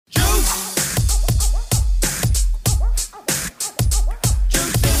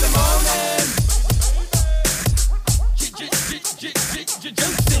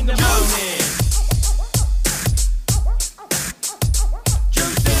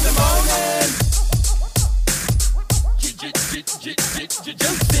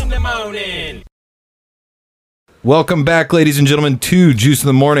Cronin. Welcome back, ladies and gentlemen, to Juice in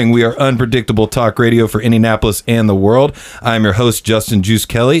the Morning. We are unpredictable talk radio for Indianapolis and the world. I'm your host, Justin Juice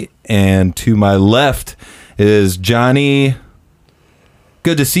Kelly, and to my left is Johnny.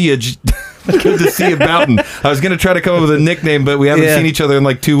 Good to see you. Good to see you, Boughton. I was going to try to come up with a nickname, but we haven't seen each other in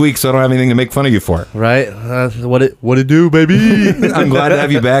like 2 weeks, so I don't have anything to make fun of you for. Right? What it do, baby? I'm glad to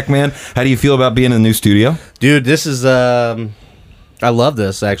have you back, man. How do you feel about being in the new studio? Dude, this is... I love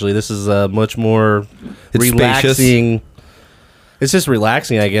this, actually. This is much more relaxing. Spacious. It's just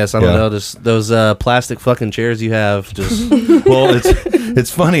relaxing, I guess. I don't know. Just those plastic fucking chairs you have. Just Well, it's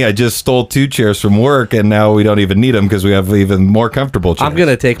funny. I just stole 2 chairs from work, and now we don't even need them because we have even more comfortable chairs. I'm going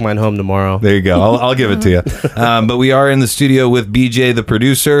to take mine home tomorrow. There you go. I'll give it to you. But we are in the studio with BJ, the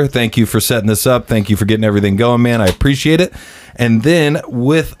producer. Thank you for setting this up. Thank you for getting everything going, man. I appreciate it. And then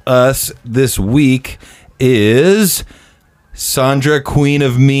with us this week is... Sandra, Queen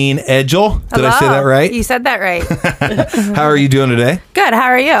of Mean Edgel. Did I say that right? You said that right. How are you doing today? Good. How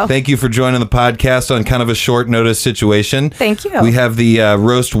are you? Thank you for joining the podcast on kind of a short notice situation. Thank you. We have the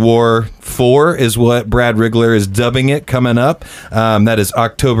Roast War 4 is what Brad Rigler is dubbing it coming up. That is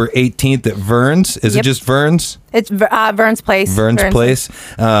October 18th at Vern's. Is it just Vern's? It's Vern's Place. Vern's Place.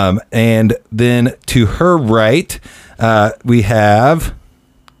 And then to her right, we have...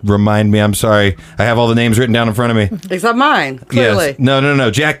 Remind me, I'm sorry. I have all the names written down in front of me. Except mine, clearly. Yes.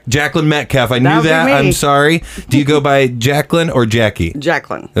 No. Jacqueline Metcalf. I knew that. I'm sorry. Do you go by Jacqueline or Jackie?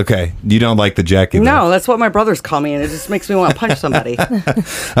 Jacqueline. Okay. You don't like the Jackie, though. No, that's what my brothers call me, and it just makes me want to punch somebody. All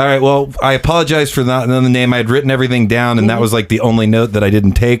right. Well, I apologize for not knowing the name. I had written everything down, and that was like the only note that I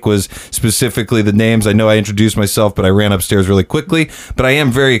didn't take was specifically the names. I know I introduced myself, but I ran upstairs really quickly. But I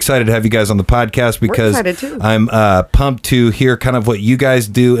am very excited to have you guys on the podcast because We're excited too. I'm pumped to hear kind of what you guys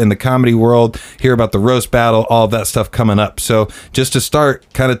do in the comedy world, hear about the roast battle, all of that stuff coming up. So just to start,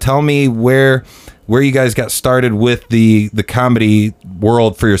 kind of tell me where you guys got started with the comedy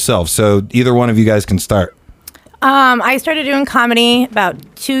world for yourself. So either one of you guys can start. I started doing comedy about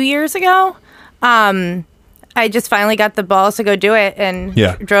 2 years ago. I just finally got the balls to go do it and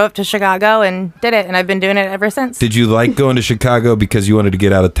drove up to Chicago and did it, and I've been doing it ever since. Did you like going to Chicago because you wanted to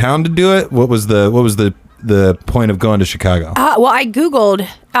get out of town to do it? What was the point of going to Chicago? Well, I Googled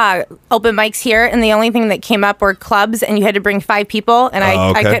open mics here, and the only thing that came up were clubs, and you had to bring 5 people, and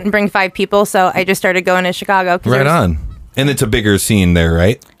I couldn't bring 5 people, so I just started going to Chicago. Right on. And it's a bigger scene there,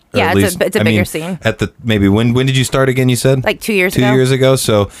 right? Yeah, it's a bigger scene. At the when did you start again? You said like 2 years ago. 2 years ago.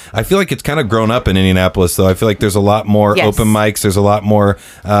 So I feel like it's kind of grown up in Indianapolis, though. I feel like there's a lot more open mics. There's a lot more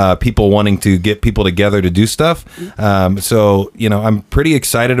people wanting to get people together to do stuff. So I'm pretty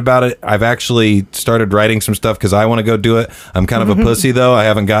excited about it. I've actually started writing some stuff because I want to go do it. I'm kind of a pussy though. I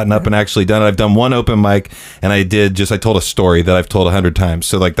haven't gotten up and actually done it. I've done one open mic, and I told a story that I've told 100 times.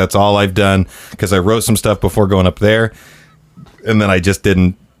 So like that's all I've done because I wrote some stuff before going up there, and then I just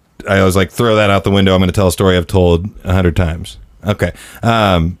didn't. I was like, throw that out the window. I'm going to tell a story I've told 100 times. Okay.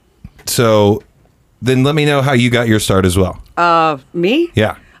 So then let me know how you got your start as well. Me?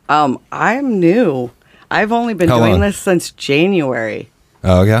 Yeah. I'm new. I've only been doing this since January.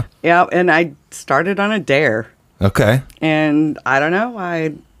 Oh, yeah? Yeah, and I started on a dare. Okay. And I don't know.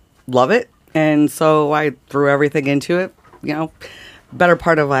 I love it. And so I threw everything into it, better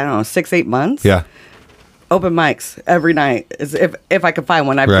part of, 6-8 months. Yeah. Open mics every night, if I could find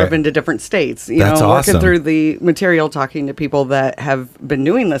one. I've driven to different states, That's working awesome. through the material, talking to people that have been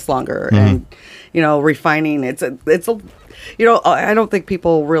doing this longer, and refining. It's a I don't think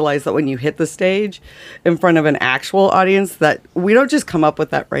people realize that when you hit the stage in front of an actual audience, that we don't just come up with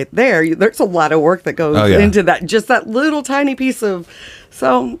that right there. There's a lot of work that goes into that, just that little tiny piece of.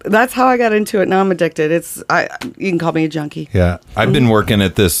 So that's how I got into it. Now I'm addicted. You can call me a junkie. Yeah. I've been working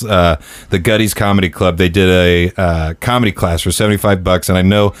at this, the Gutties Comedy Club. They did a comedy class for $75. And I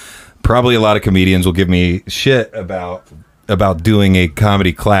know probably a lot of comedians will give me shit about doing a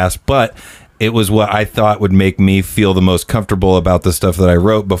comedy class, but it was what I thought would make me feel the most comfortable about the stuff that I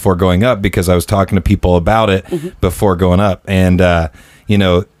wrote before going up, because I was talking to people about it before going up. And,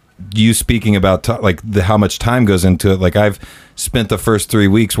 you speaking about how much time goes into it. Like I've spent the first 3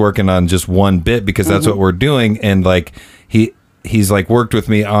 weeks working on just one bit because that's what we're doing. And like, he's like worked with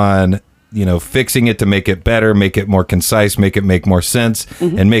me on, fixing it to make it better, make it more concise, make it make more sense,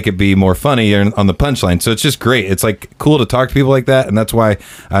 and make it be more funny on the punchline. So it's just great. It's like cool to talk to people like that. And that's why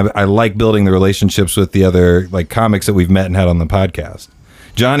I like building the relationships with the other like comics that we've met and had on the podcast.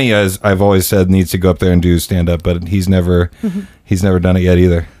 Johnny, as I've always said, needs to go up there and do stand up, but he's never done it yet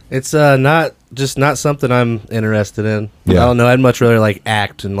either. It's not something I'm interested in. Yeah. I don't know. I'd much rather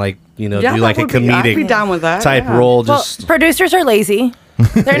act and do like a comedic I'd be down with that, type role. Just producers are lazy.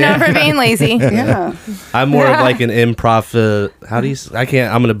 They're known for being lazy. Yeah. I'm more of like an improv. How do you? I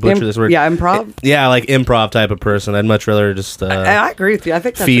can't. I'm gonna butcher this word. Yeah, improv. Yeah, like improv type of person. I'd much rather just I agree with you. I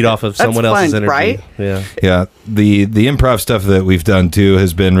think feed off of someone else's energy. Right? Yeah. Yeah, the improv stuff that we've done too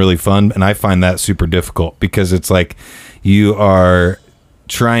has been really fun, and I find that super difficult because it's like you are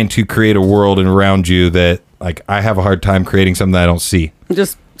trying to create a world around you that like I have a hard time creating something that I don't see.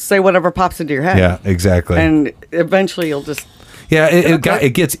 Just say whatever pops into your head. Yeah, exactly. And eventually you'll just. Yeah,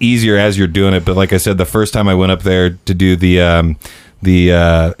 it gets easier as you're doing it. But like I said, the first time I went up there to do the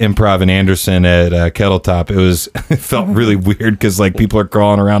improv in Anderson at Kettletop, it felt really weird because like people are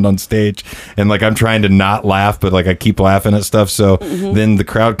crawling around on stage and like I'm trying to not laugh, but like I keep laughing at stuff. So then the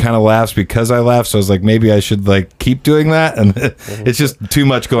crowd kind of laughs because I laugh. So I was like, maybe I should like keep doing that. And it's just too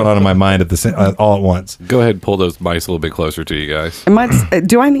much going on in my mind at the same all at once. Go ahead and pull those mics a little bit closer to you guys.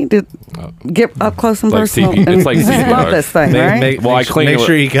 Do I need to get up close and Like personal? CP it's like and CPR. love this thing, right? Well, I clean Make it-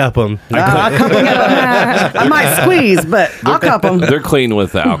 sure you cup them. I might squeeze, but I'll cup them. They're clean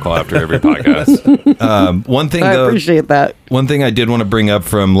with the alcohol after every podcast. One thing I though, appreciate that. one thing I did want to bring up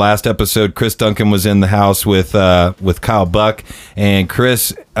from last episode, Chris Duncan was in the house with Kyle Buck, and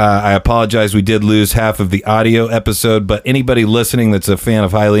Chris, I apologize, we did lose half of the audio episode, but anybody listening that's a fan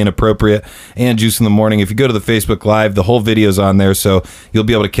of Highly Inappropriate and Juice in the Morning, if you go to the Facebook Live, the whole video's on there, so you'll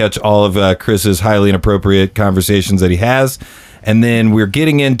be able to catch all of Chris's highly inappropriate conversations that he has. And then we're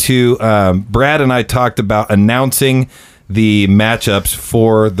getting into Brad and I talked about announcing the matchups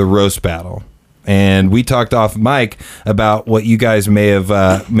for the roast battle, and we talked off mic about what you guys may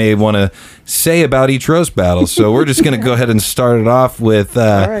want to say about each roast battle. So we're just going to go ahead and start it off with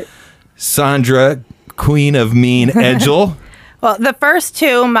right. Sandra, Queen of Mean Edgel. Well, the first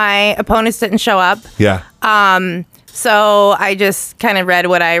two, my opponents didn't show up. Yeah. So I just kind of read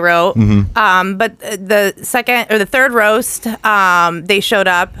what I wrote. But the second or the third roast, they showed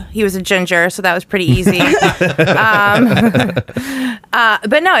up. He was a ginger, so that was pretty easy.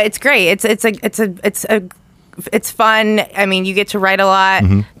 But no, it's great. It's fun. I mean, you get to write a lot.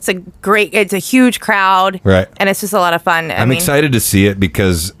 It's a huge crowd. Right. And it's just a lot of fun. I'm excited to see it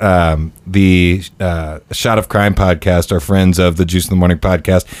because the Shot of Crime podcast are friends of the Juice in the Morning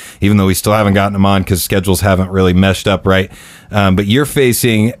podcast, even though we still haven't gotten them on because schedules haven't really meshed up right. But you're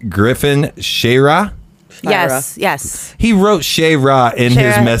facing Griffin Shayra. Yes. He wrote Shayra in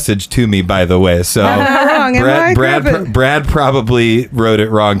his message to me, by the way. So I'm not wrong, am I, Griffin? Brad probably wrote it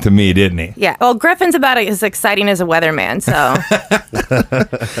wrong to me, didn't he? Yeah. Well, Griffin's about as exciting as a weatherman. So.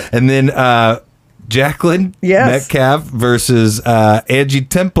 And then Jacqueline Metcalf versus Angie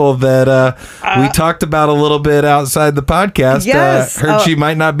Temple that we talked about a little bit outside the podcast. Yes. Heard she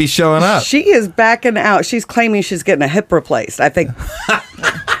might not be showing up. She is backing out. She's claiming she's getting a hip replaced. I think.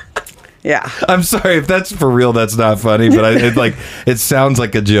 Yeah. I'm sorry if that's for real. That's not funny, but it sounds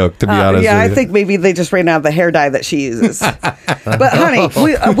like a joke, to be honest. Yeah, with I you. think maybe they just ran out of the hair dye that she uses. But honey,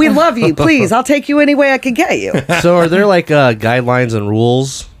 we love you. Please, I'll take you any way I can get you. So are there like guidelines and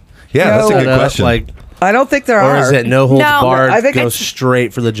rules? Yeah, that's a No. good question. Like, I don't think there or are. is it no holds No, barred? I think Go it's-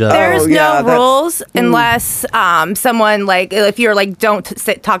 straight for the judge. There's yeah, no that's- rules unless someone like if you're like don't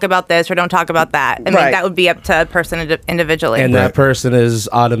talk about this or don't talk about that. I mean Right. that would be up to a person individually. And that person is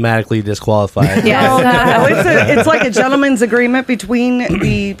automatically disqualified. Yes. No, it's like a gentleman's agreement between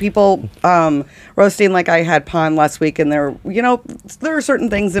the people roasting. Like I had Pond last week, and there are certain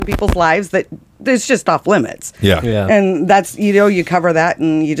things in people's lives that it's just off limits. Yeah. And that's you cover that,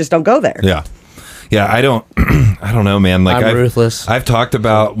 and you just don't go there. Yeah, I don't know, man. Like I'm ruthless. I've talked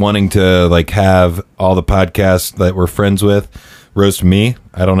about wanting to like have all the podcasts that we're friends with roast me.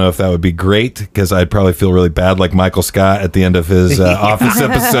 I don't know if that would be great because I'd probably feel really bad, like Michael Scott at the end of his Office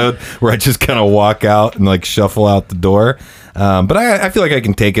episode, where I just kind of walk out and like shuffle out the door. But I feel like I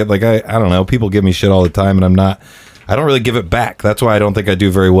can take it. Like I don't know. People give me shit all the time, and I don't really give it back. That's why I don't think I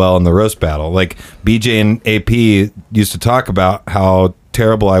do very well in the roast battle. Like BJ and AP used to talk about how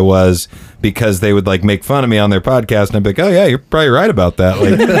terrible I was because they would like make fun of me on their podcast, and I'd be like, oh yeah, you're probably right about that.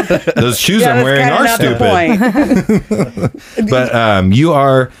 Like those shoes I'm wearing are stupid. But you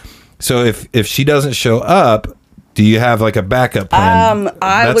are, so if she doesn't show up, do you have like a backup plan?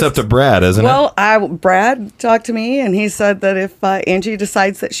 That's up to Brad, isn't it? Brad talked to me, and he said that if Angie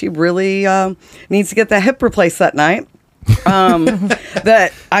decides that she really needs to get that hip replaced that night,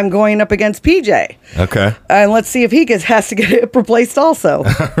 that I'm going up against PJ. Okay. And let's see if he has to get it replaced also.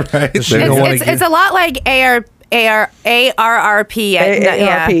 Right. It's a lot like ARRP. ARP,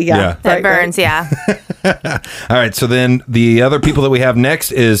 yeah. That burns, yeah. All right. So then the other people that we have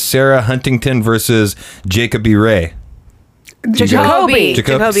next is Sarah Huntington versus Jacob B. Ray. Jacoby.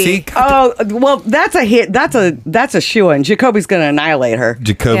 See, Oh well, that's a hit. That's a shoo-in. Jacoby's gonna annihilate her.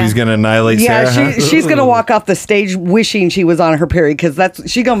 Jacoby's gonna annihilate Yeah, Sarah. she's gonna walk off the stage wishing she was on her period because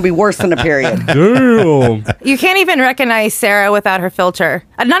she's gonna be worse than a period. Damn. You can't even recognize Sarah without her filter.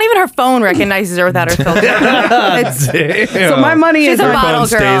 Not even her phone recognizes her without her filter. So my money She's is a on, bottle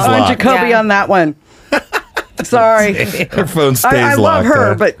stays girl. locked. on Jacoby Yeah. on that one. Sorry, Her phone stays I love locked, her,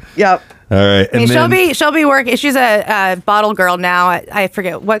 huh? but yep. All right. I mean, she'll be working. She's a bottle girl now. I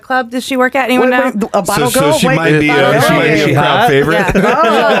forget what club does she work at. Anyone know? A bottle girl. So she might be bottle girl? a crowd favorite. Yeah.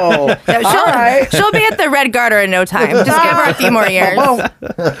 Oh, Yeah, all right. she'll be at the Red Garter in no time. Just give her a few more years. Oh,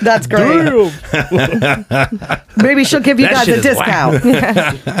 that's great. Maybe she'll give you That guys shit a is whack.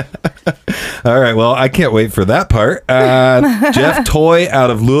 discount. All right. Well, I can't wait for that part. Jeff Toy out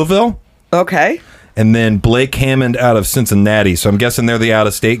of Louisville. Okay. And then Blake Hammond out of Cincinnati. So I'm guessing they're the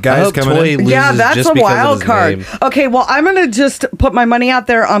out-of-state guys hope coming Toy in. loses Yeah, that's just a because of wild his card. name. Okay, well, I'm going to just put my money out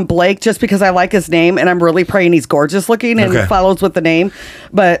there on Blake just because I like his name and I'm really praying he's gorgeous looking and Okay. follows with the name.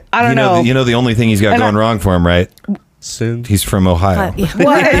 But I don't know. You know the only thing he's got And going wrong for him, right? Soon. He's from Ohio. Yeah.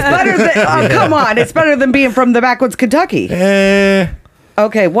 Well, it's better than, oh, come on. It's better than being from the backwoods Kentucky.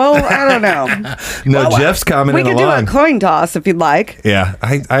 Okay, well, I don't know. No, Well, Jeff's we commenting could along. do a coin toss if you'd like. Yeah,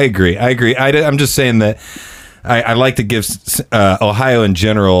 I agree. I'm just saying that I like to give Ohio in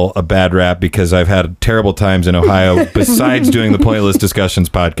general a bad rap because I've had terrible times in Ohio. Besides doing the Pointless Discussions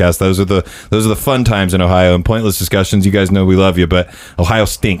podcast, those are the fun times in Ohio. And Pointless Discussions, you guys know we love you, but Ohio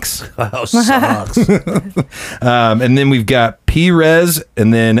stinks. Oh, sucks. And then we've got Perez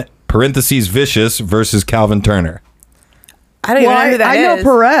and then parentheses Vicious versus Calvin Turner. I don't even know who that I is.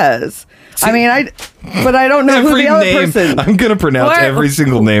 know Perez. I mean, but I don't know who Every the other name, person. I'm gonna pronounce What? every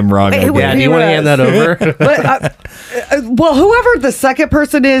single name wrong. Wait, again. Yeah, do you want to hand that over? But well, whoever the second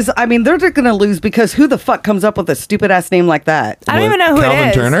person is, I mean, they're going to lose because who the fuck comes up with a stupid ass name like that? I don't even know who Calvin it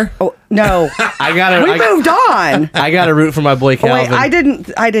is. Turner. Oh no, I gotta. we moved on. I gotta root for my boy Oh, wait, Calvin.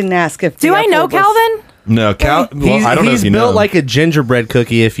 I didn't ask if. Do the I know upload was- Calvin? No, well, I don't know He's if you built know. like a gingerbread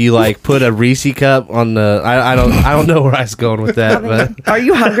cookie. If you like put a Reese cup on the, I don't know where I was going with that, but Are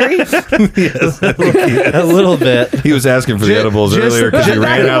you hungry? a little bit. He was asking for the edibles just- earlier because he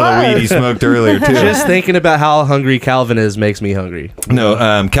ran out of the weed he smoked earlier too. Just thinking about how hungry Calvin is makes me hungry.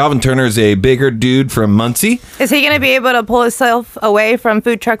 No, Calvin Turner is a bigger dude from Muncie. Is he going to be able to pull himself away from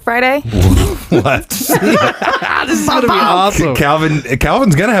Food Truck Friday? What? This is gonna be awesome.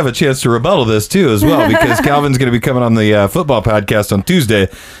 Calvin's gonna have a chance to rebuttal this too, as well, because Calvin's gonna be coming on the football podcast on Tuesday.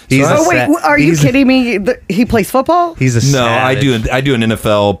 He's So a Oh wait, are you kidding me? He plays football? He's a no, I savage. do an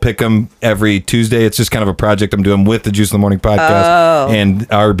NFL pick'em every Tuesday. It's just kind of a project I'm doing with the Juice in the Morning podcast and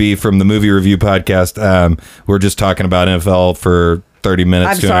RB from the Movie Review podcast. We're just talking about NFL for 30 minutes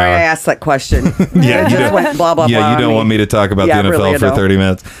I'm to sorry, an I hour. asked that question. Yeah, you Just don't, went blah blah blah. yeah, you on don't want me to talk about Yeah, the NFL really, I for don't. 30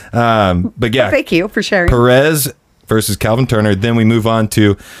 minutes. But yeah, Thank you for sharing. Perez versus Calvin Turner. Then we move on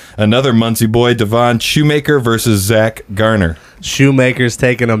to another Muncie boy, Devon Shoemaker versus Zach Garner. Shoemaker's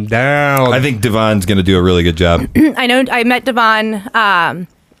taking him down. I think Devon's going to do a really good job. I know. I met Devon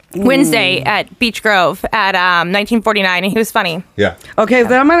Wednesday at Beach Grove at 1949, and he was funny. Yeah. Okay,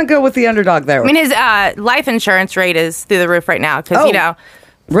 then I'm gonna go with the underdog there. I mean, his life insurance rate is through the roof right now because you know.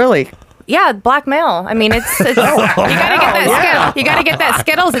 Really? Yeah, black male. I mean, it's you gotta get that you gotta get that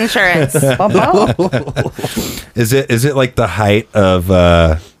Skittles insurance. Is it like the height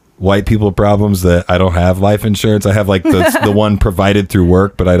of white people problems that I don't have life insurance? I have like the one provided through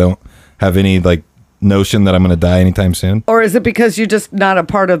work, but I don't have any like notion that I'm going to die anytime soon. Or is it because you're just not a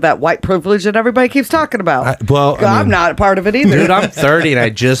part of that white privilege that everybody keeps talking about? I'm not a part of it either. Dude, I'm 30 and I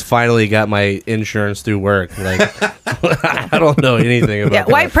just finally got my insurance through work. Like, I don't know anything about Yeah,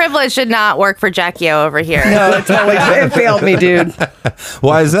 that. white privilege should not work for Jackie O over here. No, it failed me, dude.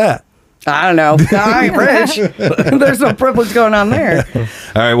 Why is that? I don't know. I ain't rich. There's no privilege going on there. All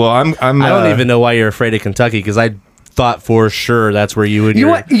right. Well, I'm I don't even know why you're afraid of Kentucky because I thought for sure that's where you would.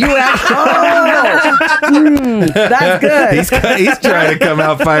 You actually. That's good. He's trying to come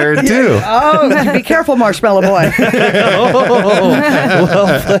out firing too. Oh, be careful, Marshmallow Boy.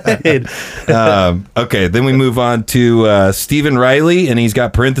 well played. Okay, then we move on to Stephen Riley, and he's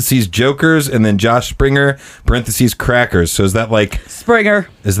got parentheses Jokers, and then Josh Springer parentheses Crackers. So is that like Springer?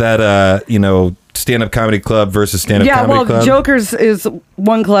 Is that stand-up comedy club versus stand-up Yeah, comedy well, club? Jokers is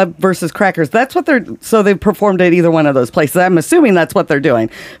one club versus Crackers. That's what they're. So they've performed at either one of those places. I'm assuming that's what they're doing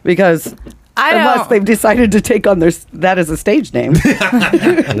because Unless they've decided to take on that as a stage name.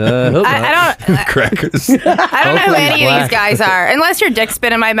 I don't. Crackers. I don't know who any of these guys are. Unless your dick's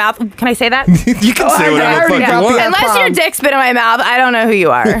been in my mouth. Can I say that? You can say whatever the fuck you want. Unless your dick's been in my mouth, I don't know who you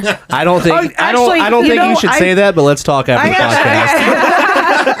are. I don't think. I don't think you should say that. But let's talk after the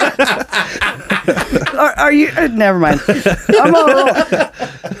podcast. Are you? Never mind.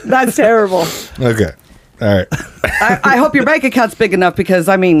 That's terrible. Okay. All right. I hope your bank account's big enough because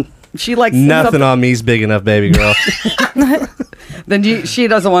I mean. She likes nothing on me's big enough, baby girl. Then she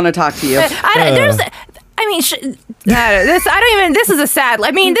doesn't want to talk to you. This is a sad.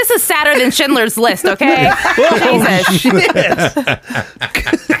 I mean, this is sadder than Schindler's List. Okay, Jesus.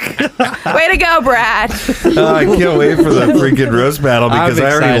 Way to go, Brad. I can't wait for the freaking roast battle because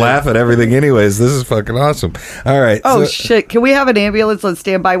I already laugh at everything anyways. This is fucking awesome. All right. Oh, shit. Can we have an ambulance on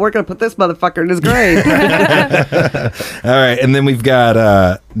standby? We're going to put this motherfucker in his grave. All right. And then we've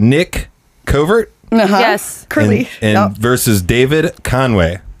got Nick Covert. Yes. Curly. And versus David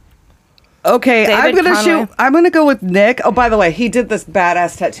Conway. Okay, I'm gonna go with Nick. Oh, by the way, he did this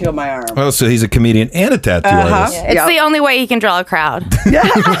badass tattoo on my arm. Oh, so he's a comedian and a tattoo artist. Yeah, it's the only way he can draw a crowd.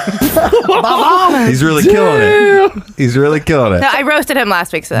 He's really killing it. He's really killing it. No, I roasted him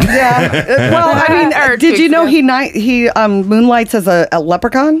last week, so well, I mean, did you know he moonlights as a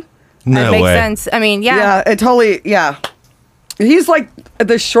leprechaun? No that makes way. sense. I mean, Yeah, it totally. Yeah. He's like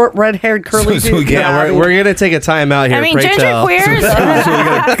the short, red-haired, curly dude. We're going to take a time out here. I mean, ginger queers. So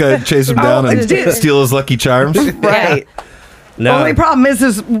we gotta chase him down and steal his Lucky Charms. Right. No. The only problem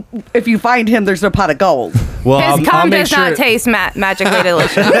is if you find him, there's no pot of gold. Well, his cum does not taste magically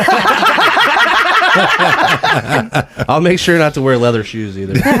delicious. I'll make sure not to wear leather shoes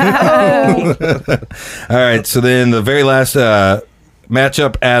either. All right. So then the very last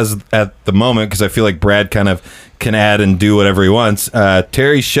matchup at the moment, because I feel like Brad kind of can add and do whatever he wants.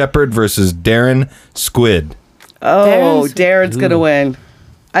 Terry Shepard versus Darren Squid. Oh, Darren's gonna win.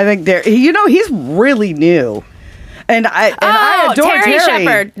 I think he's really new, and I adore Terry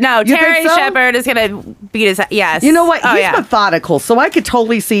Shepard. No, You Terry think so? Shepard is gonna beat his. Yes. You know what? Oh, He's methodical, so I could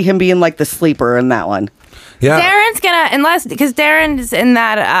totally see him being like the sleeper in that one. Yeah. Darren's gonna because Darren's in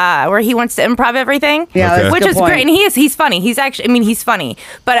that where he wants to improv everything. Yeah, Okay. that's a Which good is point. great, and he's funny. He's actually, he's funny,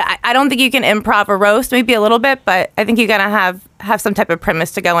 but I don't think you can improv a roast. Maybe a little bit, but I think you gotta have some type of premise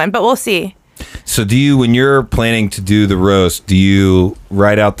to go in. But we'll see. So when you're planning to do the roast, do you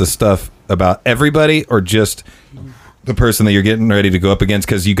write out the stuff about everybody or just the person that you're getting ready to go up against?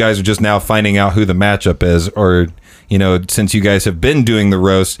 Because you guys are just now finding out who the matchup is, or since you guys have been doing the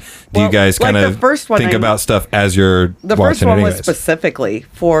roast, do you guys kind of think about stuff as you're The watching first one anyways? was specifically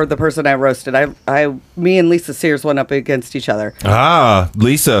for the person I roasted. Me and Lisa Sears went up against each other.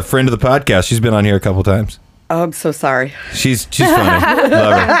 Lisa, friend of the podcast. She's been on here a couple times. Oh, I'm so sorry. She's funny.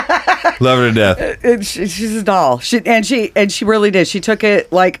 Love her to death. She's a doll. She really did. She took it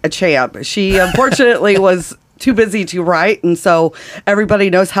like a champ. She unfortunately was too busy to write, and so everybody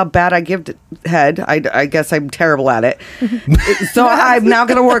knows how bad I give head. I guess I'm terrible at it. So I'm now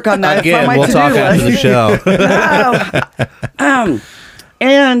going to work on that. Again, it's on my we'll to-do talk after list. the show.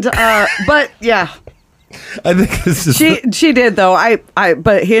 But yeah. I think this is She did though.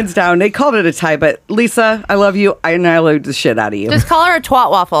 But hands down, they called it a tie. But Lisa, I love you. I love the shit out of you. Just call her a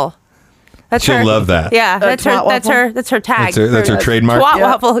twat waffle. That's She'll her. love that. Yeah, that's her. twat That's waffle? her. That's her tag. That's her trademark. Twat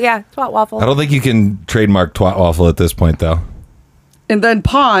waffle. Yeah, twat waffle. I don't think you can trademark twat waffle at this point, though. And then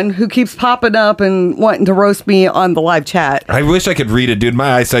Pawn, who keeps popping up and wanting to roast me on the live chat. I wish I could read it, dude.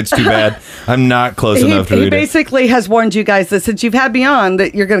 My eyesight's too bad. I'm not close enough to He read it. basically has warned you guys that since you've had me on,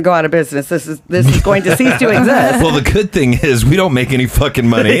 that you're going to go out of business. This is going to cease to exist. Well, the good thing is we don't make any fucking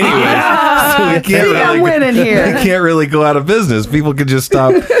money anyway. So we can't I'm winning here. We can't really go out of business. People could just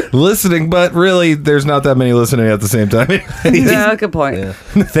stop listening, but really, there's not that many listening at the same time. Yeah, good point. Yeah.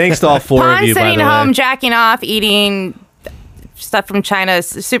 Thanks to all four of Pawn's you, by sitting the home, way. jacking off, eating stuff from China's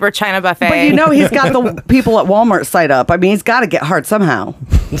Super China buffet. But you know he's got the people at Walmart side up. I mean, he's got to get hard somehow.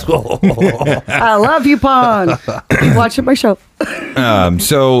 I love you, Pawn. Watching my show.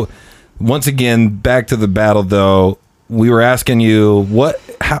 So, once again, back to the battle, though. We were asking you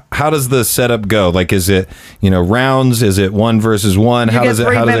how does the setup go? Like, is it rounds? Is it 1 versus 1? You How get does it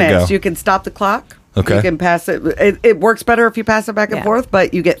 3 go? minutes. You can stop the clock. Okay. You can pass it. It works better if you pass it back and forth,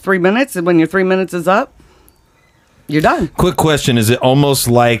 but you get 3 minutes, and when your 3 minutes is up, you're done. Quick question: is it almost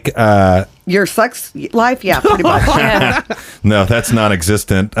like Your sex life? Yeah, pretty much. no, that's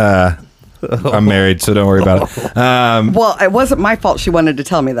non-existent. I'm married, so don't worry about it. Well, it wasn't my fault she wanted to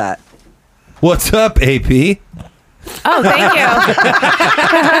tell me that. What's up, AP? Oh, thank you.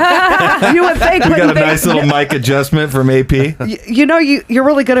 You would think. You got a nice little mic adjustment from AP. You're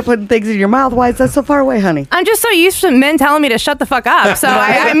really good at putting things in your mouth. Why is that so far away, honey? I'm just so used to men telling me to shut the fuck up. So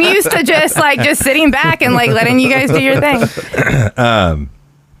I'm used to just sitting back and letting you guys do your thing.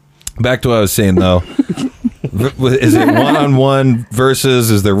 Back to what I was saying though. Is it one-on-one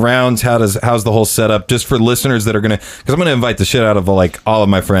versus? Is there rounds? How's the whole setup? Just for listeners that are gonna, because I'm gonna invite the shit out of all of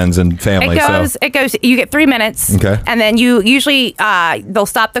my friends and family. It goes. You get 3 minutes. Okay. And then you usually they'll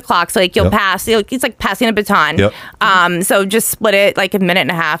stop the clock, so you'll pass. It's like passing a baton. Yep. So just split it like a minute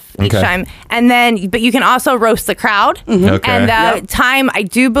and a half each Okay. time, and then but you can also roast the crowd. Mm-hmm. Okay. And time, I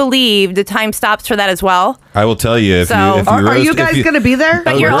do believe the time stops for that as well. I will tell you if you roast, are you guys gonna be there?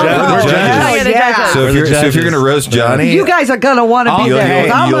 But you're we're all judges. judges. So if you're gonna roast Johnny, You guys are gonna want to be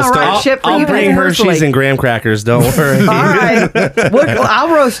there. I'm gonna write shit for you. I'll bring Hershey's and graham crackers. Don't worry. All right,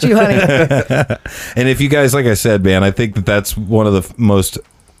 I'll roast you, honey. and if you guys, like I said, man, I think that's one of the most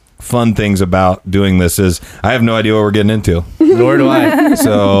fun things about doing this is I have no idea what we're getting into. Nor do I.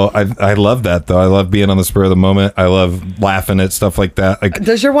 So I love that though. I love being on the spur of the moment. I love laughing at stuff like that. Like,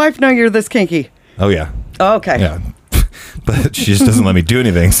 does your wife know you're this kinky? Oh yeah. Oh, okay. Yeah. But she just doesn't let me do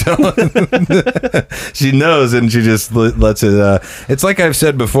anything. So she knows, and she just lets it. It's like I've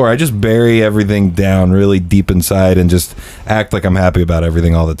said before. I just bury everything down really deep inside and just act like I'm happy about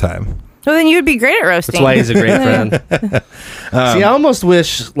everything all the time. Well, then you'd be great at roasting. That's why he's a great friend. See, I almost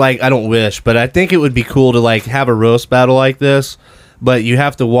wish, I don't wish, but I think it would be cool to have a roast battle like this. But you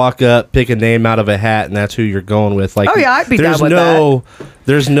have to walk up, pick a name out of a hat, and that's who you're going with. Oh yeah, I'd be down with that.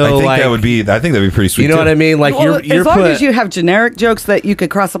 There's no. I think that would be. I think that'd be pretty sweet. You know what I mean? You're as long as you have generic jokes that you could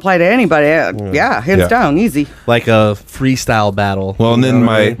cross apply to anybody. Hands down, easy. Like a freestyle battle. Well, and then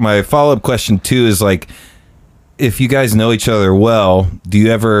my follow up question too is if you guys know each other well, do you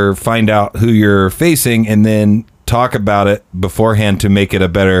ever find out who you're facing and then talk about it beforehand to make it a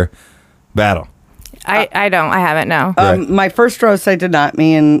better battle? I don't. I haven't, no. My first roast, I did not.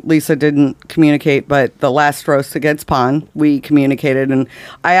 Me and Lisa didn't communicate, but the last roast against Pon, we communicated, and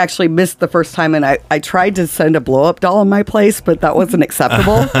I actually missed the first time, and I tried to send a blow-up doll in my place, but that wasn't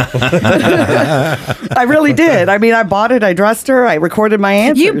acceptable. I really did. I mean, I bought it, I dressed her, I recorded my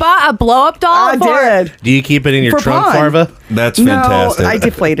answers. You bought a blow-up doll? I did. Do you keep it in your trunk, Pon. Farva? That's fantastic. No, I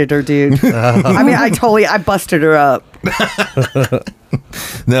deflated her, dude. I mean, I busted her up.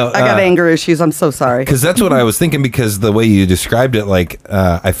 No, I got anger issues. I'm so sorry. Because that's what I was thinking. Because the way you described it,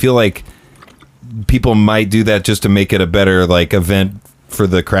 I feel like people might do that just to make it a better event for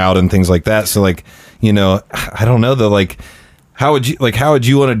the crowd and things like that. So I don't know though. How would you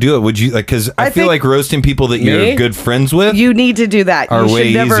want to do it? Would you because I feel like roasting people that you're good friends with. You need to do that. Are way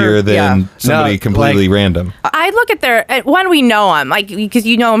easier than somebody completely random. I look at their we know them because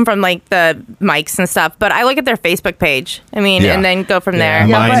you know them from the mics and stuff. But I look at their Facebook page. I mean, and then go from there.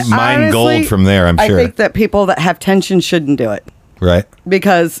 Mine honestly, gold from there. I'm sure. I think that people that have tension shouldn't do it. Right.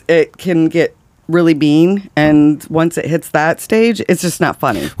 Because it can get really mean, and once it hits that stage, it's just not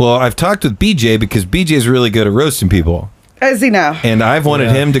funny. Well, I've talked with BJ because BJ is really good at roasting people. Is he now? And I've wanted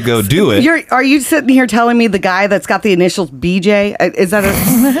him to go do it. Are you sitting here telling me the guy that's got the initials BJ? Is that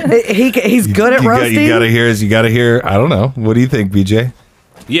he's good at roasting? You gotta hear. I don't know. What do you think, BJ?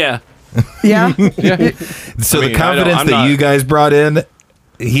 Yeah. Yeah. So the confidence that you guys brought in,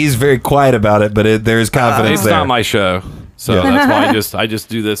 he's very quiet about it, but there's confidence it's there. not my show. So that's why I just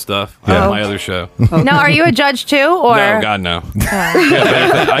do this stuff. I have my other show. Now, are you a judge too, or no? God, no.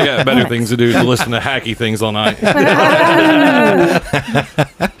 I got better things to do than listen to hacky things all night.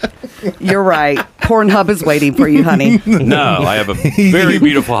 You're right. Pornhub is waiting for you, honey. No, I have a very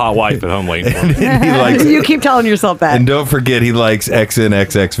beautiful hot wife at home waiting for me. He likes You keep telling yourself that. And don't forget, he likes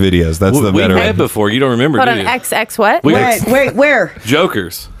XNXX videos. That's the we better met one. before. You don't remember, Hold do on, you? XX what? Wait, where?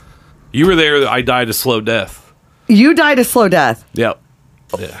 Jokers. You were there. I died a slow death. You died a slow death. Yep.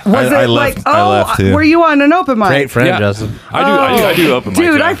 Was it I left too. were you on an open mic? Great friend, Yeah. Justin. I do open mic.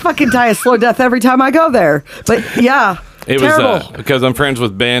 Dude, I fucking die a slow death every time I go there. But yeah, It terrible. was because I'm friends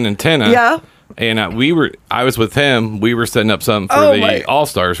with Ben and Tina. Yeah. And I was with him. We were setting up something for the All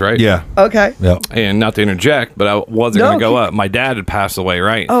Stars, right? Yeah. Okay. Yep. And not to interject, but I wasn't No, going to go keep- up. My dad had passed away,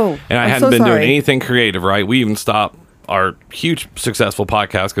 right? Oh, and I I'm hadn't so been doing sorry. anything creative, right? We even stopped our huge successful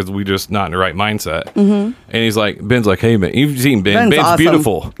podcast because we just not in the right mindset. Mm-hmm. And Ben's like, hey man, you've seen Ben. Ben's awesome.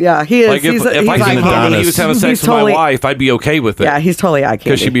 beautiful. Yeah, he is. Like if I he's came home and Adonis. he was having sex He's with totally- my wife, I'd be okay with it. Yeah, he's totally eye candy.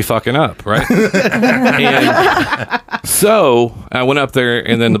 Because she'd be fucking up, right? And so I went up there,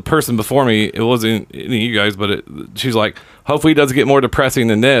 and then the person before me, it wasn't any of you guys, but she's like, hopefully it doesn't get more depressing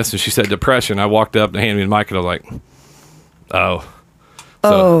than this. And she said depression. I walked up and handed me the mic, and I was like, oh.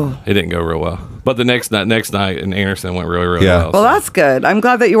 So it didn't go real well. But the next night in Anderson went really well. Well, that's good. I'm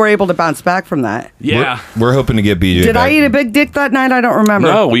glad that you were able to bounce back from that. Yeah. We're hoping to get BJ Did back. I eat a big dick that night? I don't remember.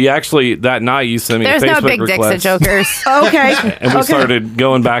 No, we actually, that night you sent me There's a Facebook no big request. dicks at Jokers. Okay. And we started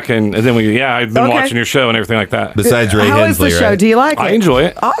going back and then I've been Okay. watching your show and everything like that. Besides Ray How Hensley, is the show? right? Do you like it? I enjoy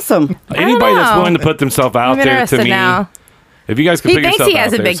it. Awesome. Anybody that's know. willing to put themselves out I'm there to interested me, now. if you guys can He put thinks yourself he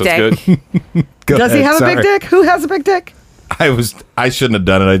has out a there, big so it's dick. good. Go Does he ahead, have a big sorry. dick? Who has a big dick? I shouldn't have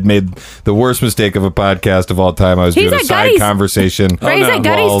done it. I made the worst mistake of a podcast of all time. I was He's doing a at side Gutty's. conversation. Ray's at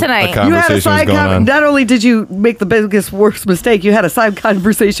Gutty's while tonight. A You had a conversation was side going on. Not only did you make the biggest worst mistake, you had a side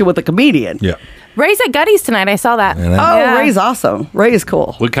conversation with a comedian. Yeah. Ray's at Gutty's tonight. I saw that. And Oh, I- Ray's awesome. Ray is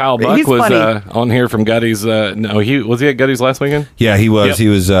cool. Well, Kyle Buck He's was funny. on here from Gutty's. Was he at Gutty's last weekend? Yeah, he was. Yep. He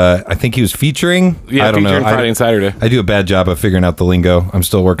was. I think he was featuring. Yeah, I don't featuring know. Friday and Saturday. I do a bad job of figuring out the lingo. I'm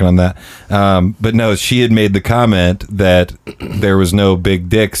still working on that. But no, she had made the comment that there was no big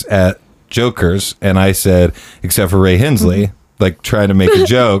dicks at Jokers, and I said, except for Ray Hensley, like trying to make a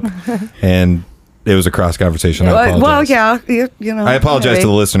joke, and it was a cross conversation. I apologize. Well, yeah, you know. I apologize maybe. to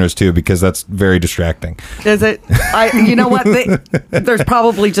the listeners too, because that's very distracting. Is it? You know what? There's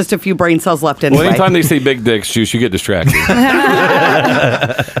probably just a few brain cells left anyway. Well, anytime they see big dicks, Juice, you get distracted.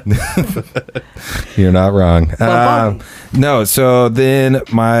 You're not wrong. No, so then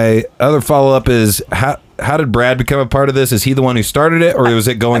my other follow up is how did Brad become a part of this? Is he the one who started it, or was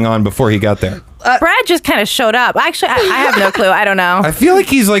it going on before he got there? Brad just kind of showed up. Actually, I have no clue. I don't know. I feel like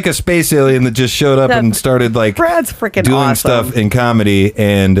he's like a space alien that just showed up and started like Brad's freaking doing awesome. stuff in comedy.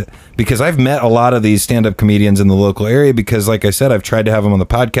 And because I've met a lot of these stand-up comedians in the local area, because like I said, I've tried to have them on the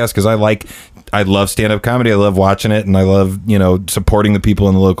podcast because I love stand-up comedy. I love watching it, and I love, supporting the people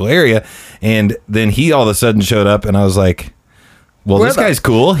in the local area. And then he all of a sudden showed up, and I was like, well, this guy's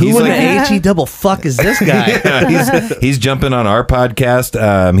cool. He's Who in like, the HE fuck is this guy? yeah, he's jumping on our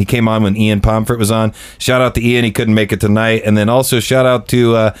podcast. He came on when Ian Pomfret was on. Shout out to Ian. He couldn't make it tonight. And then also shout out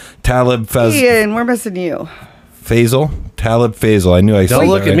to Talib Ian, we're missing you. Talib Faisal. I knew I said Don't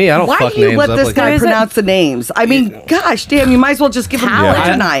that look at right. me. I don't Why fuck do you names let up this like guy that. Is it- pronounce the names? I mean, gosh damn, you might as well just give him Talib. more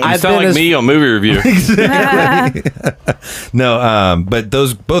tonight. You I've sound been like as- me on movie review. No, but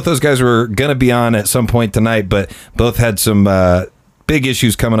both those guys were gonna be on at some point tonight, but both had some big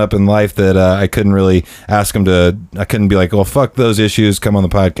issues coming up in life that I couldn't really ask them to. I couldn't be like, well, fuck those issues, come on the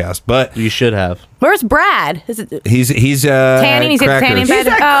podcast. But You should have. Where's Brad? Is it he's tanning? He's at tanning Crackers. bed. He's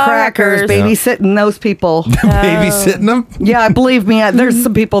at Crackers, babysitting those people. babysitting them. Yeah, believe me, there's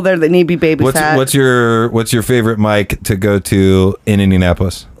some people there that need to be babysat. What's your favorite mic to go to in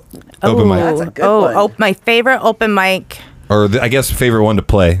Indianapolis? Open mic, That's a good one. my favorite open mic. or I guess favorite one to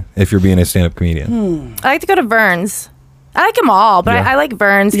play if you're being a stand-up comedian. I like to go to Vern's. I like them all, but Yeah. I like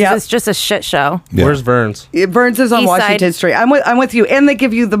Vern's because Yep. it's just a shit show. Yeah. Where's Vern's? Burns is on East side. Washington Street. I'm with you, and they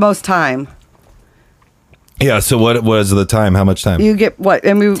give you the most time. Yeah. So what was the time? How much time? You get what?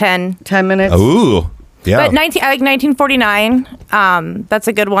 10. 10 minutes. Ooh. Yeah. But I like 1949. That's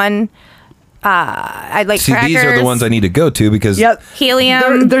a good one. I like See, Crackers. these are the ones I need to go to because. Yep.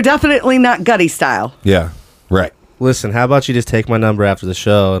 Helium. They're definitely not Gutty style. Yeah. Right. Listen, how about you just take my number after the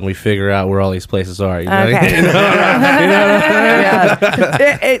show and we figure out where all these places are? You know? Okay.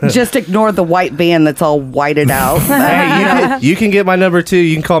 Yeah. Just ignore the white van that's all whited out. Hey, you can get my number too.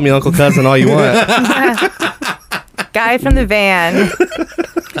 You can call me Uncle Cousin all you want. Guy from the van.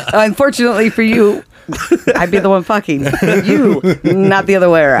 Unfortunately for you, I'd be the one fucking you, not the other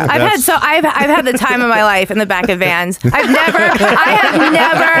way around. I've had the time of my life in the back of vans. I have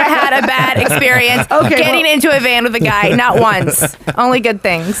never had a bad experience getting into a van with a guy. Not once. Only good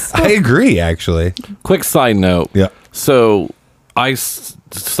things. I agree, actually. Quick side note. Yeah. So I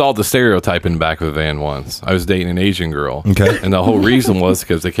saw the stereotype in the back of a van once. I was dating an Asian girl. Okay. And the whole reason was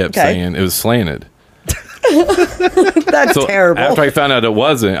because they kept Okay. saying it was slanted. That's So terrible. after I found out it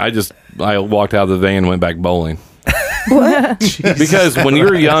wasn't, I walked out of the van and went back bowling. Because when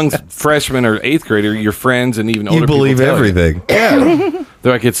you're a young freshman or eighth grader, your friends and even older You believe people tell you. everything. Yeah.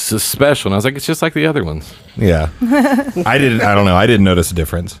 They're like, it's just special. And I was like, it's just like the other ones. Yeah. I don't know. I didn't notice a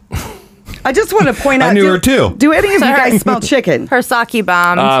difference. I just want to point out. I knew her too. Do any of you guys smell chicken? Her sake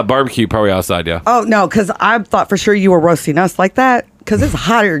bomb. Barbecue, probably outside, yeah. Oh no, because I thought for sure you were roasting us like that. Because it's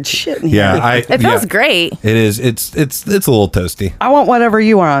hotter than shit in here. Yeah. it feels great. It is. It's a little toasty. I want whatever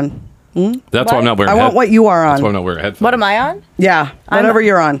you are on. That's why I'm not wearing I want what you are That's why I'm on. not wearing headphones. What am I on? Yeah, whatever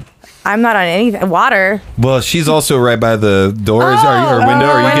you're on. I'm not on anything. Water. Well, she's also right by the doors or window.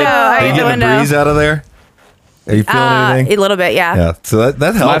 Are you window. I getting get the a window. breeze out of there? Are you feeling anything? A little bit, yeah. Yeah. So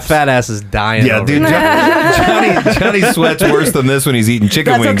that helps. My fat ass is dying. Yeah, over dude. Johnny sweats worse than this when he's eating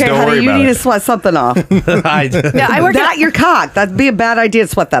chicken That's wings. okay, Don't honey. worry You about need it. to sweat something off. I work Not your cock. That'd be a bad idea to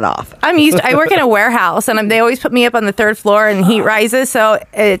sweat that off. I work in a warehouse, and they always put me up on the 3rd floor, and heat rises. So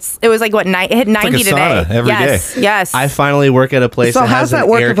it was like it hit 90 like a today. sauna every day. Yes. I finally work at a place So that how's has that an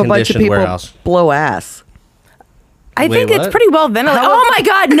work if a bunch of air-conditioned people warehouse. blow ass? I Wait, think it's what? pretty well ventilated. How- Oh my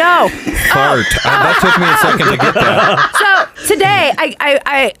God, no! Fart. That took me a second to get that. So today,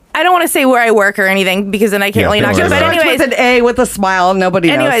 I don't want to say where I work or anything because then I can't really don't knock worry it. But about it. Starts anyways, with an A with a smile. Nobody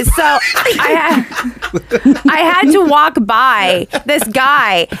knows. anyways, so I had to walk by this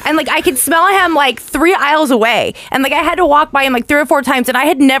guy, and like I could smell him like 3 aisles away, and like I had to walk by him like 3 or 4 times, and I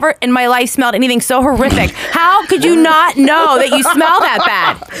had never in my life smelled anything so horrific. How could you not know that you smell that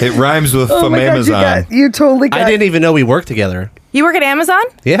bad? It rhymes with Oh from my God, Amazon. you totally got I didn't even know we worked together. You work at Amazon?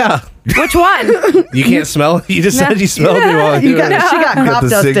 Yeah. Which one? You can't smell it? You just said you smelled me while You you got, were... she got crop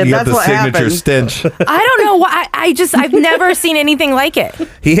dusted. you got That's the what signature happened. stench. I don't know why. I've never seen anything like it.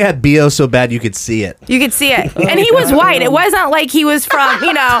 He had BO so bad you could see it. You could see it. And he was white. It wasn't like he was from,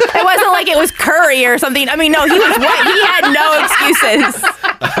 it wasn't like it was curry or something. I mean, no, he was white. He had no excuses.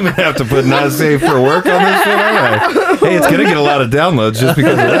 I'm gonna have to put not safe for work on this one. All right. Hey, it's gonna get a lot of downloads just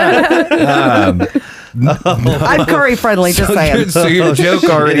because of that. I'm curry friendly, just saying. So your joke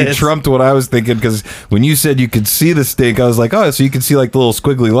already Yes. trumped what I was thinking because when you said you could see the stink, I was like, oh, so you can see like the little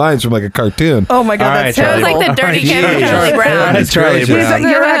squiggly lines from like a cartoon. Oh my God, All that's right, It was terrible. like the dirty kid from Yeah. Charlie Brown. That's Charlie Brown.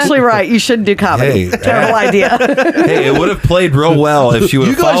 You're actually right. You shouldn't do comedy. Hey. Terrible idea. Hey, it would have played real well if she would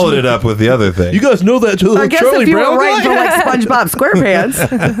have You guys followed know- it up with the other thing. You guys know that to I guess Charlie if you Brown were right guy? for like SpongeBob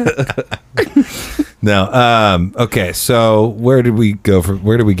SquarePants. No. Okay. So where did we go from?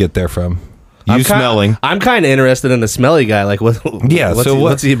 Where did we get there from? You smelling? I'm kind of interested in the smelly guy. Like, what? Yeah, What's so he, what-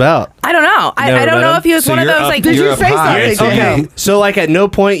 what's he about? I don't know. I Never don't met know him? if he was So one of you're those up- like. Did you you're up say high. something to him? So like at no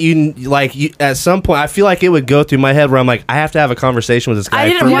point at some point I feel like it would go through my head where I'm like I have to have a conversation with this guy. I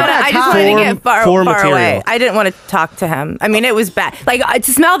didn't for- want to. I just for- wanted to get far for away. material. I didn't want to talk to him. I mean, it was bad. Like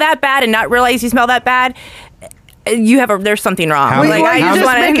to smell that bad and not realize you smell that bad. There's something wrong. How like many- I you just just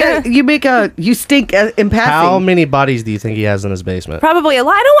want you stink in passing. How many bodies do you think he has in his basement? probably a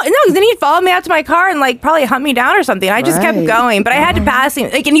lot. I don't no. Then he'd follow me out to my car and like probably hunt me down or something. I just kept Right. going, but I had to pass him.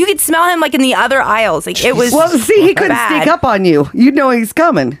 Like, and you could smell him like in the other aisles. Like it was. Well, see, he couldn't bad. sneak up on you. You know he's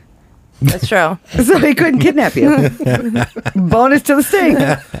coming. That's true. So he couldn't kidnap you. Bonus to the stink.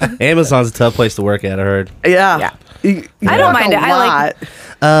 Amazon's a tough place to work at. I heard. Yeah. Yeah. You I don't work mind a it. I like-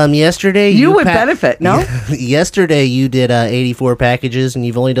 lot. Yesterday You would benefit, no? Yesterday you did 84 packages and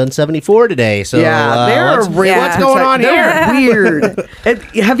you've only done 74 today. So Yeah, they're what's, real. what's going on They're weird.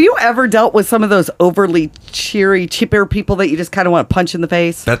 Have you ever dealt with some of those overly cheaper people that you just kind of want to punch in the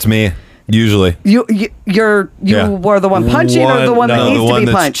face? That's me. Usually. You Yeah. were the one punching or the one that No, needs the to one be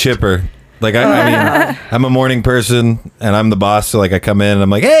that's punched? chipper. Like I mean, I'm a morning person and I'm the boss, so like I come in and I'm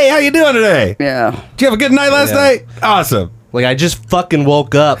like, "Hey, how you doing today? Yeah. Did you have a good night last night? Awesome." Like I just fucking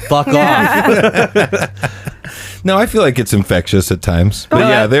woke up. Fuck off. No, I feel like it's infectious at times. But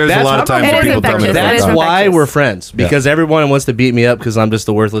yeah, there's a that's lot of what- times It where is people tell me infectious. to It fuck is That's off. why infectious. we're friends because everyone wants to beat me up because I'm just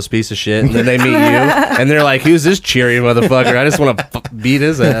a worthless piece of shit, and then they meet you and they're like, "Who's this cheery motherfucker?" I just want to beat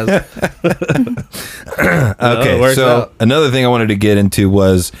his ass. it Okay, works so out. another thing I wanted to get into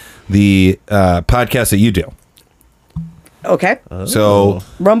was the podcast that you do. Okay. So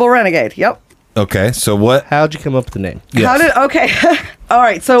Rumble Renegade. Yep. okay, so what? How'd you come up with the name? Yes. How did? Okay. All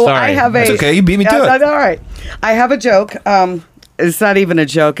right. So Sorry. I have a. It's okay, you beat me to Yeah, it. no, all right. I have a joke. It's not even a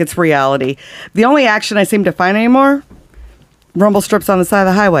joke. It's reality. The only action I seem to find anymore. Rumble strips on the side of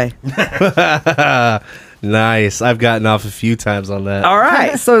the highway. Nice. I've gotten off a few times on that. All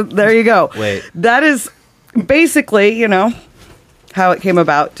right. So there you go. Wait. That is basically, how it came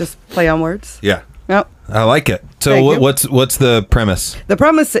about. Just play on words. Yeah, Yep. I like it. So Thank you. what's the premise? The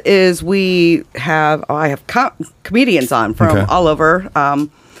premise is I have comedians on from Okay. all over.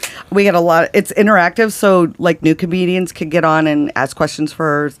 We get a lot. It's interactive, so like new comedians can get on and ask questions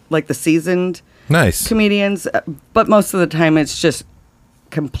for like the seasoned Nice. comedians. But most of the time, it's just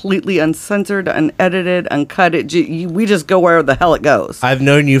completely uncensored, unedited, uncut. We just go where the hell it goes. I've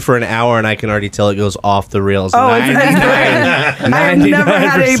known you for an hour and I can already tell it goes off the rails. Oh, it's great. I have never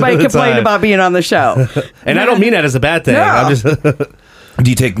had 99% anybody of the complain time. about being on the show. And I don't mean that as a bad thing. No. I'm just Do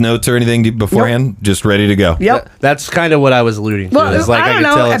you take notes or anything beforehand? Just ready to go. Yep. That's kind of what I was alluding to. Well, It's like I don't can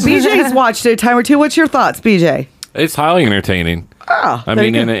know. tell it's- BJ's watched it a time or two. What's your thoughts, BJ? It's highly entertaining. Oh, I there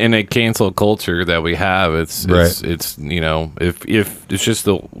mean, you in go. a cancel culture that we have, it's Right. if it's just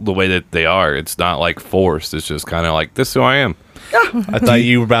the way that they are. It's not like forced. It's just kind of like this is who I am. I thought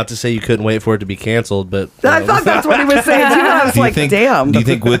you were about to say you couldn't wait for it to be canceled, but I thought that's what he was saying too. I was like, damn. Do you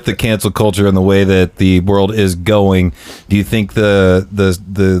think with the cancel culture and the way that the world is going, do you think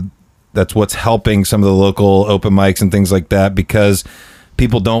the that's what's helping some of the local open mics and things like that, because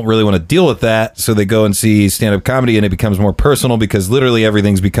people don't really want to deal with that, so they go and see stand-up comedy and it becomes more personal because literally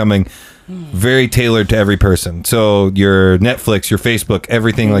everything's becoming very tailored to every person. So your Netflix, your Facebook,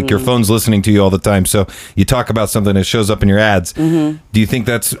 everything, like your phone's listening to you all the time. So you talk about something that shows up in your ads. Do you think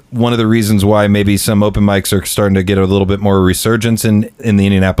that's one of the reasons why maybe some open mics are starting to get a little bit more resurgence in the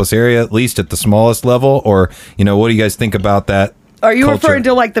Indianapolis area, at least at the smallest level? Or, you know, what do you guys think about that? Are you culture? referring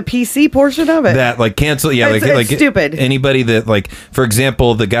to like the PC portion of it? That like cancel, yeah, It's like stupid. Anybody that, like, for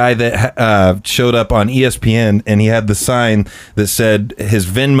example, the guy that showed up on ESPN and he had the sign that said his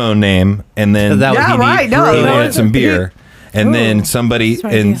Venmo name, and then That was- Yeah, right, no, he that wanted was- some beer, and then somebody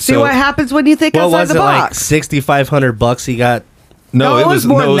and See so what happens when you think what outside was the it, like box. $6,500 he got? no, it was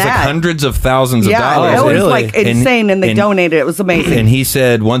more no, it than was like that. hundreds of thousands of Yeah, dollars. it was really? like insane, and they donated. It was amazing. And he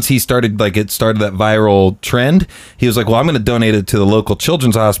said once he started, like, it started that viral trend, he was like, well, I'm going to donate it to the local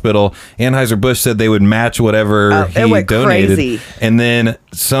children's hospital. Anheuser-Busch said they would match whatever it he went donated. crazy. And then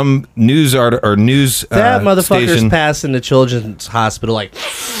some news That motherfucker's station, passing the children's hospital like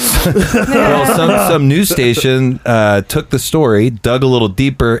well, some news station took the story, dug a little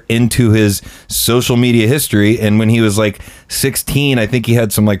deeper into his social media history, and when he was like 16, I think he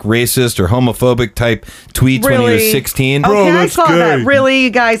had some like racist or homophobic type tweets when he was 16. Okay, I saw that. Really, you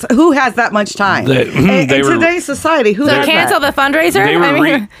guys, who has that much time? in they were- today's society, who So has cancel that? the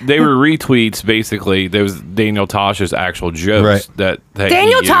fundraiser. They were retweets basically. There was Daniel Tosh's actual jokes Right. that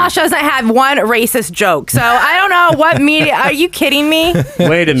Daniel he Tosh used. doesn't have one racist joke, so I don't know what media. Are you kidding me?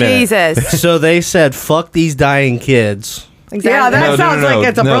 wait a minute. Jesus. So they said fuck these dying kids. Yeah, that sounds like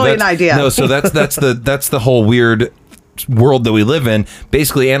it's a brilliant that's- idea. No, so that's the whole weird world that we live in.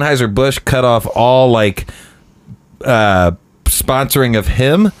 Basically, Anheuser-Busch cut off all like sponsoring of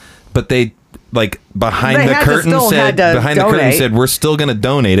him, but they like behind They the had to curtain still said had to donate. said we're still going to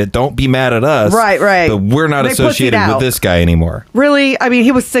donate it. Don't be mad at us. Right. But we're not They pussied associated with out. this guy anymore. Really? I mean,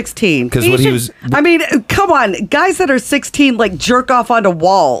 he was 16. 'Cause what he was- I mean, come on. Guys that are 16 like jerk off onto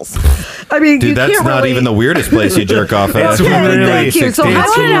walls. I mean, Dude, you that's can't not really... even the weirdest place you jerk off at. Okay, really thank you. So 16.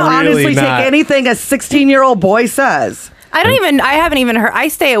 how do you It's honestly really take not. anything a 16-year-old boy says? I haven't even heard. I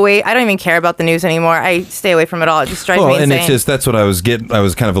stay away. I don't even care about the news anymore. I stay away from it all. It just drives me and insane. it's just, that's what I was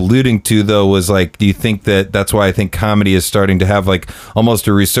kind of alluding to, though, was like, do you think that's why I think comedy is starting to have like almost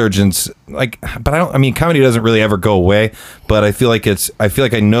a resurgence? Like, but I mean, comedy doesn't really ever go away, but I feel like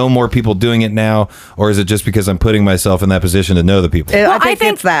I know more people doing it now, or is it just because I'm putting myself in that position to know the people? I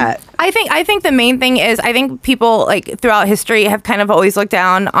think it's that. I think the main thing is I think people like throughout history have kind of always looked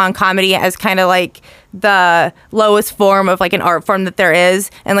down on comedy as kind of like the lowest form of like an art form that there is,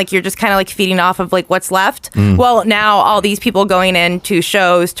 and like you're just kind of like feeding off of like what's left. Well, now all these people going into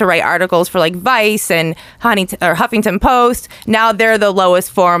shows to write articles for like Vice and Huffington Post, now they're the lowest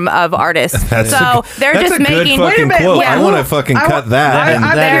form of artists. So they're that's just a good making. fucking quote. I want to fucking cut that. I'm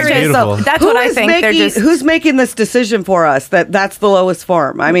That is curious, beautiful. though. That's what I Who is think. They're just who's making this decision for us that's the lowest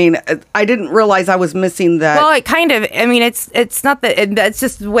form? I mean, I didn't realize I was missing that. Well, it kind of. I mean, it's not that. It's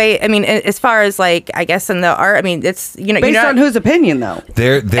just the way. I mean, as far as like, I guess in the art. I mean, it's based on whose opinion, though?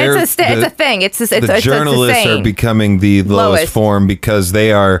 It's a thing. It's the it's journalists a saying. are becoming the lowest form because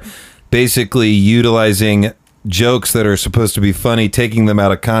they are basically utilizing jokes that are supposed to be funny, taking them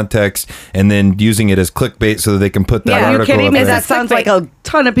out of context, and then using it as clickbait so that they can put that Yeah, Are you article kidding up me? there. That sounds like a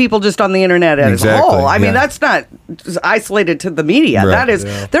ton of people just on the internet as Exactly, a whole. I mean, yeah. that's not just isolated to the media. Right. That is,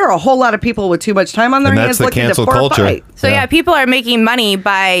 there are a whole lot of people with too much time on their And hands that's the looking cancel to culture. fight. So yeah, people are making money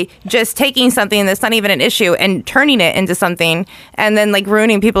by just taking something that's not even an issue and turning it into something, and then like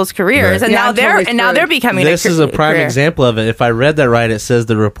ruining people's careers. Right. And Yeah, now I'm they're totally screwed. becoming. This is a prime example of it. If I read that right, it says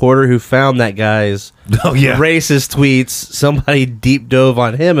the reporter who found that guy's Oh, yeah. racist tweets, somebody deep dove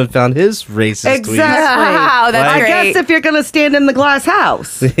on him and found his racist Exactly. Wow, that's I great. guess if you're going to stand in the glass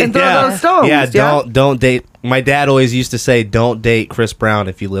house and tweets. throw those stones. Yeah, don't date. My dad always used to say, "Don't date Chris Brown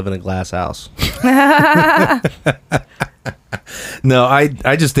if you live in a glass house." No,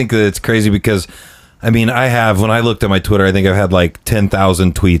 I just think that it's crazy because, I mean, when I looked at my Twitter, I think I've had like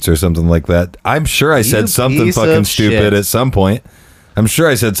 10,000 tweets or something like that. I'm sure I said something piece fucking of stupid shit. at some point. I'm sure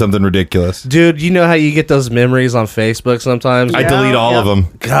I said something ridiculous. Dude, you know how you get those memories on Facebook sometimes? I delete all of them.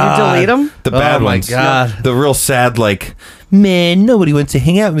 God. You delete them? The bad Oh my ones. God. The real sad, like, man, nobody wants to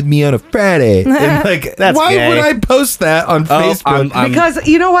hang out with me on a Friday. And like, That's why gay. would I post that on Facebook? Because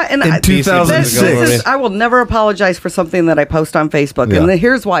you know what? And in 2006. I will never apologize for something that I post on Facebook. Yeah. And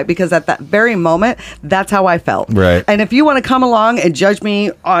here's why. Because at that very moment, that's how I felt. Right. And if you want to come along and judge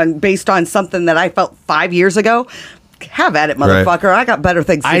me based on something that I felt 5 years ago, have at it, motherfucker. I got better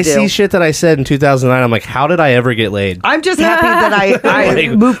things to do. I see shit that I said in 2009. I'm like, how did I ever get laid? I'm just happy that I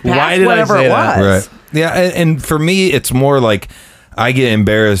Like, moved why past did I whatever say it that? was. Right. Yeah, and for me, it's more like I get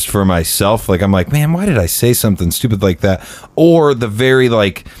embarrassed for myself. Like, I'm like, man, why did I say something stupid like that? Or the very,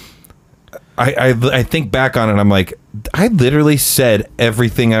 like, I think back on it, and I'm like, I literally said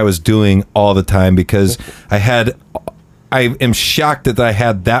everything I was doing all the time because I am shocked that I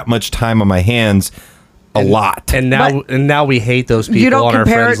had that much time on my hands a lot. And now we hate those people. You don't on our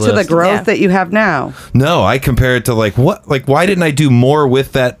compare it friends to the list. growth Yeah. that you have now. No, I compare it to like, what? Like, why didn't I do more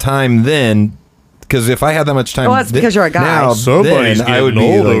with that time then? Because if I had that much time, Well, that's because you're a guy. Now, Somebody's then getting I would be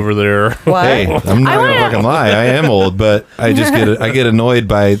old like, over there. What? Hey, I'm not gonna fucking lie. I am old, but I just get annoyed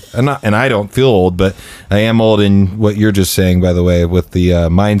by and I don't feel old, but I am old in what you're just saying, by the way, with the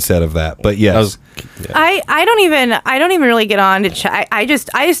mindset of that. But yes, I don't even really get on to I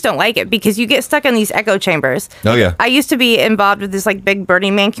just don't like it because you get stuck in these echo chambers. Oh, yeah. I used to be involved with this like big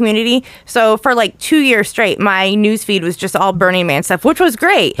Burning Man community, so for like 2 years straight, my news feed was just all Burning Man stuff, which was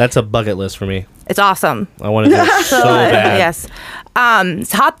great. That's a bucket list for me. It's awesome. I want to do it so bad. Yes.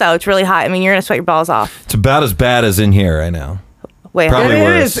 It's hot though. It's really hot. I mean, you're gonna sweat your balls off. it's about as bad as in here right now. Wait, Probably It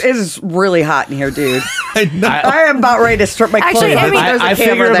worse. is really hot in here, dude. I know. I am about ready to strip my clothes. Actually, I off. mean, There's a I camera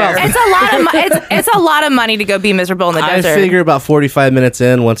figure about- there. it's a lot of it's a lot of money to go be miserable in the I desert. figure about 45 minutes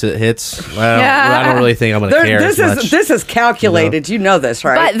in, once it hits, I don't really think I'm going to care as much. This is calculated. You know this,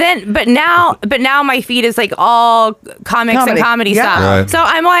 right? But now my feed is like all comics and Comedy. comedy Yeah. stuff. Right. So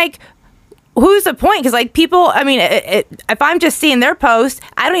I'm like, who's the point? Because like people, I mean, if I'm just seeing their posts,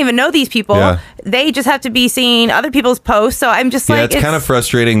 I don't even know these people. Yeah. They just have to be seeing other people's posts. So I'm just Yeah, like, it's kind of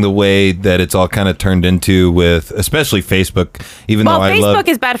frustrating the way that it's all kind of turned into with, especially Facebook. Even well, though I Facebook love,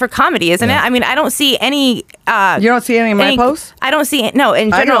 is bad for comedy, isn't Yeah. it? I mean, I don't see any. you don't see any of my posts? I don't see no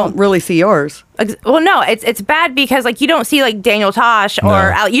in I general. don't really see yours. Well, no, it's bad because like you don't see like Daniel Tosh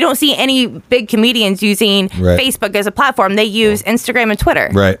or No. you don't see any big comedians using Right. Facebook as a platform. They use Instagram and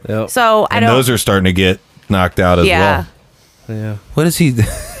Twitter. right. Yep. So I And don't. those are starting to get knocked out as Yeah. well. Yeah. What is he?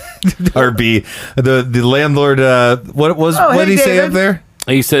 RB, the landlord. What Oh, did hey, he say David. up there?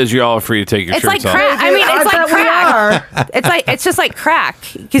 He says you're all free to take your It's like shirts off. crack. I mean, I it's like bet we crack. It's just like crack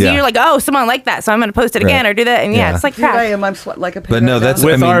because Yeah. you're like, oh, someone liked that, so I'm going to post it again Right. or do that, and yeah, Yeah. it's like Dude, I crack. am. I'm sweating like a pig. But no, right that's- now.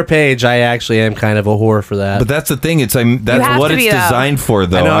 With I mean- our page, I actually am kind of a whore for that. But that's the thing. That's have what to it's be, though. designed for,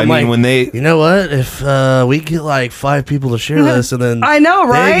 though. I'm mean, like, when they you know what? If we get like 5 people to share this, and then I know,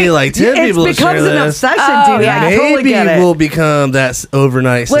 right? They get like 10 people to It share becomes an this, obsession, Oh, dude. yeah. I totally maybe get it. we'll become that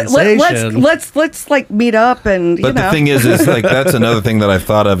overnight sensation. Let's like meet up and you But know. the thing is like that's another thing that I've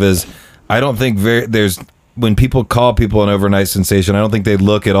thought of is I don't think there's when people call people an overnight sensation, I don't think they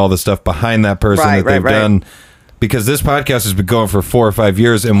look at all the stuff behind that person Right, that they've right. done. Because this podcast has been going for 4 or 5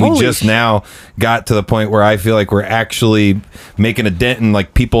 years, and we Holy just now got to the point where I feel like we're actually making a dent, and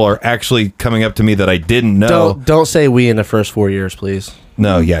like people are actually coming up to me that I didn't know. Don't say we in the first 4 years, please.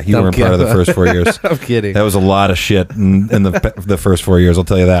 No, yeah, you Don't weren't part of the get- first 4 years. I'm kidding. That was a lot of shit in the first 4 years. I'll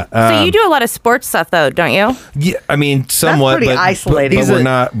tell you that. So you do a lot of sports stuff though, don't you? Yeah, I mean, somewhat, pretty but isolated. But, we're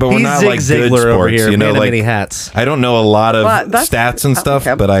not. But we're he's not Zig like good Ziglar over sports. here, You know, man of like many hats. I don't know a lot of Well, that's- stats and stuff,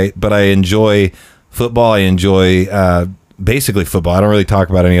 okay. but I enjoy football. I enjoy basically football. I don't really talk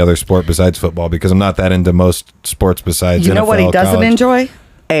about any other sport besides football because I'm not that into most sports besides. you know what he NFL, doesn't college. enjoy?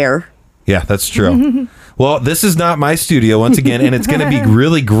 Air. Yeah, that's true. Well, this is not my studio once again, and it's going to be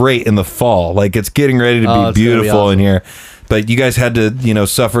really great in the fall. Like it's getting ready to Oh, be it's gonna be beautiful awesome. in here. But you guys had to,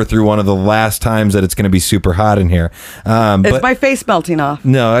 suffer through one of the last times that it's going to be super hot in here. Is But my face melting off?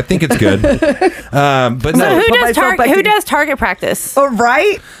 no, I think it's good. But So no, who put does myself back who in- does target practice? Oh,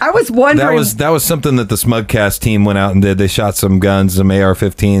 right. I was wondering. that was something that the Smugcast team went out and did. They shot some guns, some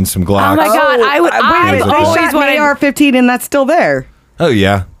AR-15s, some Glocks. Oh my God, wait a I've minute, they always shot an wanted. AR-15 and that's still there. Oh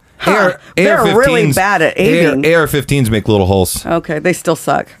yeah. They're really AR-15s bad at aiming. AR-15s make little holes. Okay, they still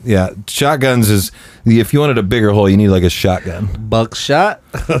suck. Yeah, shotguns is if you wanted a bigger hole, you need like a shotgun. Buckshot.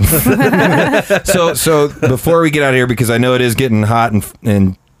 So before we get out of here, because I know it is getting hot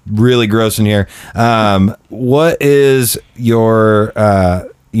and really gross in here, what is your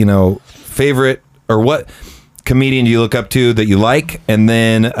favorite or what comedian do you look up to that you like, and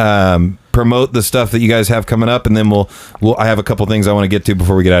then promote the stuff that you guys have coming up, and then we'll I have a couple things I want to get to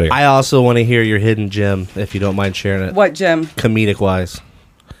before we get out of here. I also want to hear your hidden gem, if you don't mind sharing it. What, Jim? Comedic wise,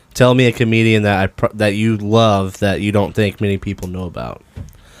 tell me a comedian that you love that you don't think many people know about.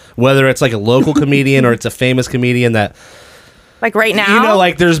 Whether it's like a local comedian or it's a famous comedian that, Like right now, you know,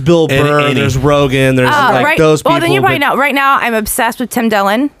 like there's Bill Burr, there's Rogan, there's like those people. Well, then you're probably not. Right now, I'm obsessed with Tim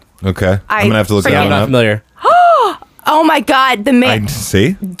Dillon. Okay, I'm gonna have to look that I'm one not up. familiar. Oh my God, the man,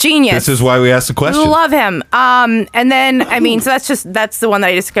 See, genius. this is why we asked the question. Love him. And then I mean, so that's the one that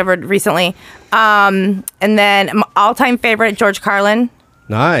I discovered recently. And then my all-time favorite, George Carlin,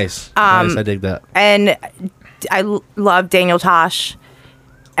 Nice, nice. I dig that. and love Daniel Tosh,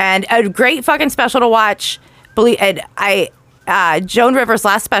 and a great fucking special to watch. Joan Rivers'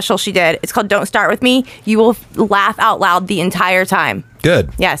 last special she did. It's called "Don't Start With Me." You will laugh out loud the entire time.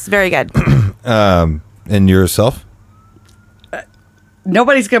 Good. Yes, very good. And yourself?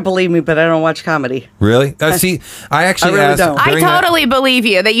 Nobody's gonna believe me, but I don't watch comedy. Really? See, I actually I really asked don't. I during that- totally believe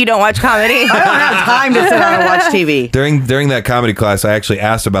you that you don't watch comedy. I don't have time to sit down and watch TV. during that comedy class, I actually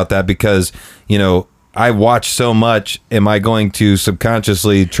asked about that because, you know, I watch so much. Am I going to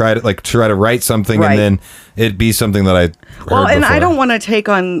subconsciously try to write something Right. and then it'd be something that I heard Well, and before? I don't want to take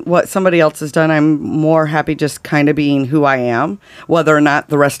on what somebody else has done. I'm more happy just kind of being who I am. Whether or not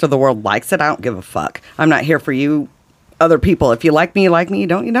the rest of the world likes it, I don't give a fuck. I'm not here for you, other people. If you like me, you like me. You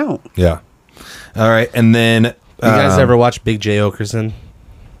don't, you don't. Yeah. All right, and then You guys ever watch Big J Okerson?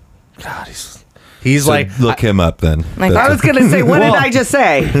 God, he's so like. look him up then. Like- I was going to say, what did I just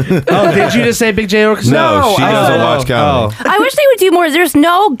say? Oh, did you just say Big J Okerson? No, she doesn't watch comedy. I wish they would do more. There's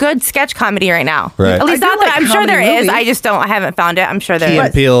no good sketch comedy right now. Right. At least I do not that like I'm sure comedy there is. movies. I just don't. I haven't found it. I'm sure there Key is.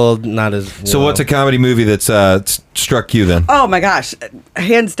 and Peele, not as. So what's a comedy movie that's struck you then? Oh my gosh,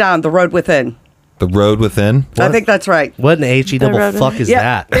 hands down, The Road Within. The Road Within? I think that's right. What an HE double Road- fuck is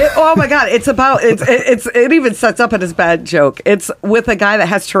Yeah. that? Oh my god, it's about it even sets up as a bad joke. It's with a guy that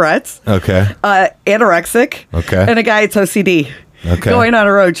has Tourette's, Okay. anorexic, Okay. and a guy that's OCD, Okay. going on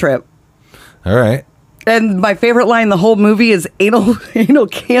a road trip. All right. And my favorite line in the whole movie is anal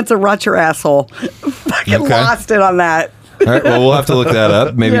cancer rot your asshole. Fucking Okay. lost it on that. All right. Well, we'll have to look that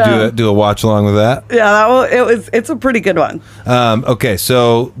up. Maybe Yeah. do a watch along with that. Yeah, it's a pretty good one. Okay.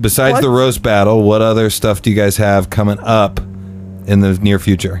 So besides What? the roast battle, what other stuff do you guys have coming up in the near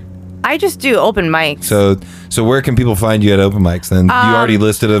future? I just do open mics. So where can people find you at open mics? Then you already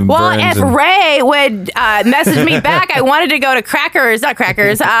listed them. Well, if Ray would message me back, I wanted to go to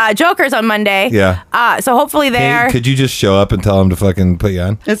Jokers on Monday. Yeah. So hopefully there. Could you just show up and tell them to fucking put you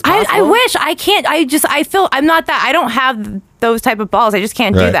on? It's I possible. wish I can't. I feel I'm not that. I don't have those type of balls. I just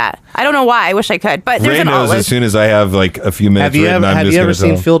can't do Right. that. I don't know why. I wish I could. But there's Ray an knows always. as soon as I have like a few minutes Have you written, ever I'm just seen gonna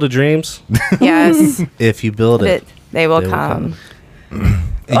tell 'em. Field of Dreams? Yes. If you build it, They will They will come.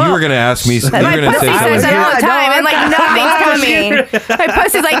 You were gonna ask me. You were My gonna pussy say says something. that all the time, and like nothing's coming. My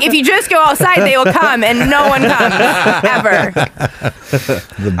pussy's like, if you just go outside, they will come, and no one comes ever.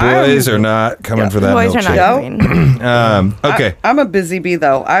 The boys are not coming for that Boys are not milkshake. coming. Okay. I'm a busy bee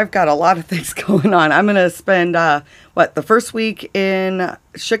though. I've got a lot of things going on. I'm going to spend the first week in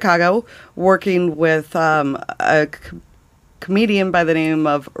Chicago working with a comedian by the name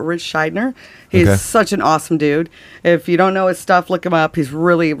of Rich Scheidner. He's Okay. such an awesome dude. If you don't know his stuff, look him up. He's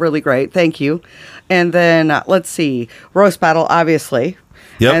really, really great. Thank you. And then let's see, roast battle, obviously.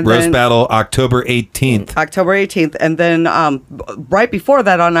 Yep. And Roast then battle October 18th. October 18th. And then right before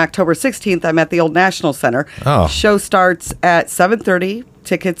that, on October 16th, I'm at the Old National Center. Oh. Show starts at 7:30.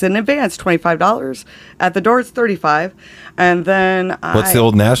 Tickets in advance, $25. At the door, it's $35. And then What's the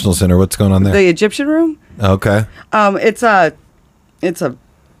Old National Center? What's going on there? the Egyptian Room? Okay. It's a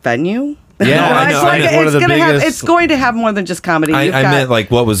venue. Yeah, I It's know. like- It's one of the gonna have- biggest- it's going to have more than just comedy. You've I got- meant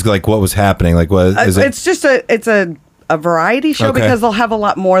like what was happening? Like what is it? It's just a variety show Okay. because they'll have a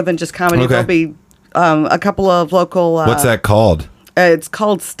lot more than just comedy. Okay. There'll be a couple of local. What's that called? It's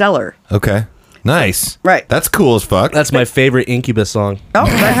called Stellar. Okay. Nice. Right. That's cool as fuck. that's my favorite Incubus song. Oh,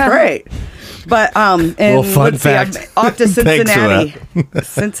 that's great. But and Little fun let's see, I'm fact. off to Thanks for that. Cincinnati.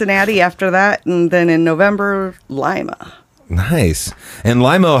 Cincinnati after that, and then in November, Lima. Nice. And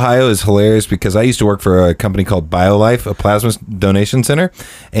Lima, Ohio is hilarious because I used to work for a company called BioLife, a plasma donation center.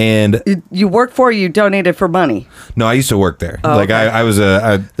 And You work for, you donated for money. no, I used to work there. Oh, like okay. I was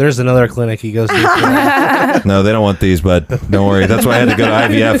There's another clinic he goes to. no, they don't want these, but don't worry. That's why I had to go to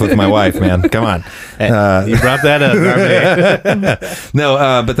IVF with my wife, man. Come on. You brought that up. Not me.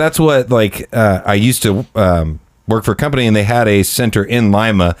 No, but that's what I used to work for a company, and they had a center in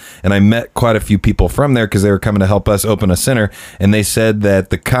Lima, and I met quite a few people from there because they were coming to help us open a center, and they said that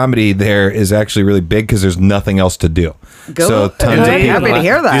the comedy there is actually really big because there's nothing else to do. I'm of happy to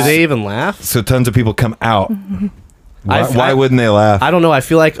hear that. Do they even laugh? So tons of people come out. Why wouldn't they laugh? I don't know. I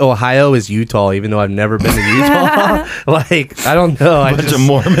feel like Ohio is Utah, even though I've never been to Utah. Like, I don't know. A bunch of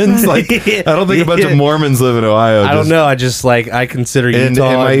Mormons? Like, I don't think a bunch of Mormons live in Ohio. I don't know. I just like I consider Utah.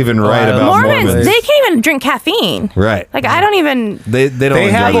 Am I even right Ohio. about Mormons? They can't even drink caffeine. Right. Like I don't even. They don't.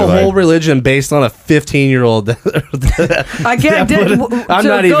 They have a whole religion based on a 15-year-old. Again, I'm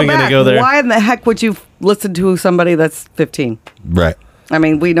not even going to go there. Why in the heck would you listen to somebody that's 15? Right. I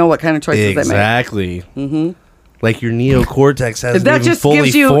mean, we know what kind of choices they make. Exactly. Mm-hmm. Like your neocortex hasn't that even just fully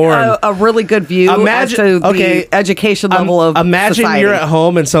gives you formed. a really good view as to the education level of imagine society. you're at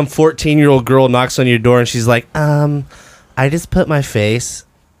home and some 14-year-old girl knocks on your door and she's like, I just put my face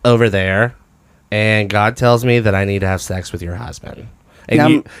over there and God tells me that I need to have sex with your husband.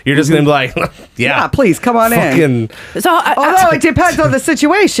 And you're just going to be like, yeah, please come on in. So, although it depends on the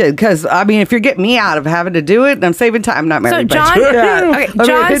situation, because I mean, if you're getting me out of having to do it, and I'm saving time. I'm not married. So John, okay,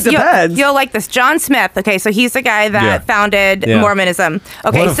 it depends. You'll like this. John Smith. Okay, so he's the guy that founded Mormonism.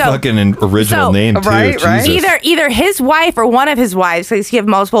 Okay, what a fucking original name too. Right. Jesus. Either his wife or one of his wives, because he have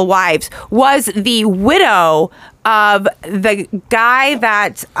multiple wives, was the widow of the guy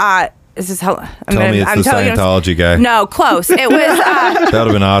that. This is how I'm the Scientology guy. No, close. It was. That would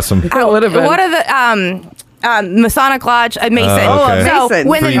have been awesome. That would have been. What are the Masonic Lodge? Mason. Okay. So Mason.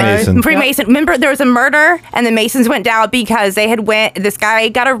 when Freemason. Freemason. Remember, there was a murder, and the Masons went down because they had This guy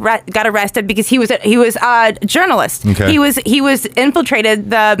got arrested because he was a journalist. Okay. He was infiltrated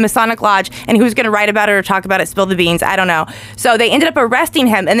the Masonic Lodge, and he was going to write about it or talk about it, spill the beans. I don't know. So they ended up arresting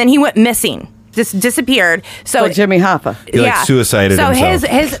him, and then he went missing. Just disappeared. So like Jimmy Hoffa. He suicided himself. So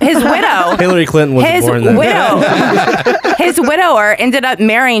his widow, Hillary Clinton wasn't born then. his widower ended up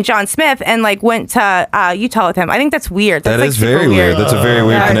marrying John Smith and like went to Utah with him. I think that's weird. That's That is very weird. That's a very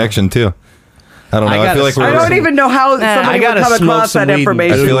weird connection too. I don't know. I feel like I don't even know how somebody would come across that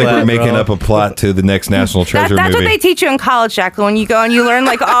information. I feel like we're making up a plot to the next National Treasure that's movie. what they teach you in college, Jacqueline. When you go and you learn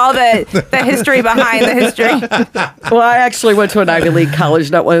like all the history behind the history. Well, I actually went to an Ivy League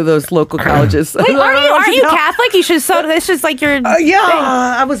college, not one of those local colleges. Wait, aren't you Catholic? You should. So it's just like your.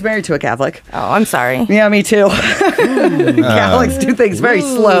 I was married to a Catholic. Oh, I'm sorry. Yeah, me too. Catholics do things very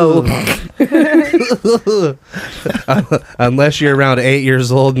slow. Unless you're around 8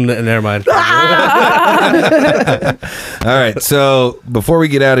 years old, never mind. All right. So before we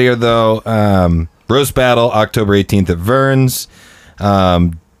get out of here, though, Roast Battle, October 18th at Vern's.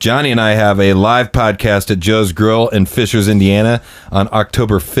 Johnny and I have a live podcast at Joe's Grill in Fishers, Indiana on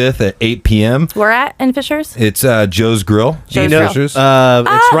October 5th at 8 p.m. We're at in Fishers? It's Joe's Grill in Fishers. It's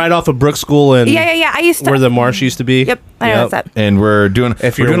right off of Brook School and yeah. I used to where the marsh used to be. Yep, I know that. And we're doing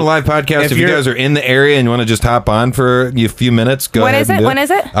a live podcast. If you guys are in the area and you want to just hop on for a few minutes, go ahead. When is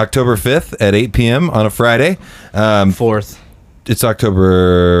it? October 5th at 8 p.m. on a Friday. 4th. It's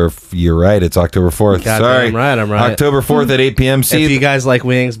October. You're right. It's October 4th. God, sorry, I'm right. October 4th at 8 p.m. See, if you guys like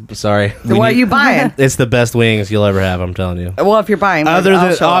wings, sorry. What are you buying? It's the best wings you'll ever have. I'm telling you. Well, if you're buying, other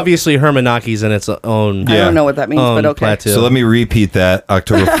than obviously Hermanaki's in its own. I don't know what that means, but okay. Plateau. So let me repeat that.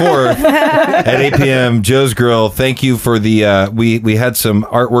 October 4th at 8 p.m. Joe's Grill. Thank you for the. We had some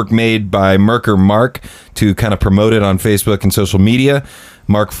artwork made by Merker Mark to kind of promote it on Facebook and social media.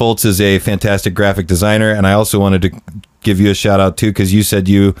 Mark Foltz is a fantastic graphic designer, and I also wanted to give you a shout out too because you said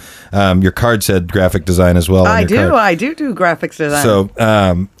your card said graphic design as well. I do graphics design. So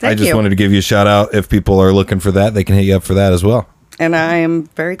I just wanted to give you a shout out. If people are looking for that, they can hit you up for that as well. And I am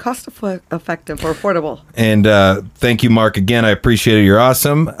very cost effective or affordable. And thank you, Mark, again. I appreciate it. You're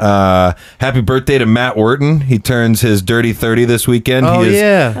awesome. Happy birthday to Matt Wharton. He turns his dirty 30 this weekend.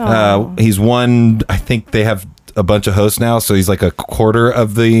 He's won. I think they have a bunch of hosts now, so he's like a quarter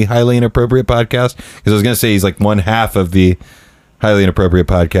of the Highly Inappropriate podcast. Because I was gonna say he's like one half of the Highly Inappropriate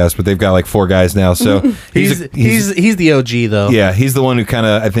podcast, but they've got like 4 guys now. So he's the OG though. Yeah, he's the one who kind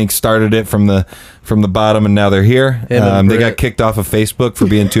of I think started it from the bottom, and now they're here. They got kicked off of Facebook for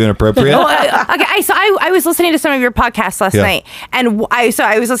being too inappropriate. Okay, so I was listening to some of your podcasts last night, and I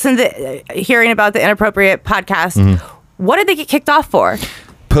was listening to hearing about the Inappropriate podcast. Mm-hmm. What did they get kicked off for?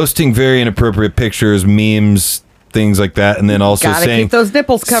 Posting very inappropriate pictures, memes, things like that, and then also saying keep those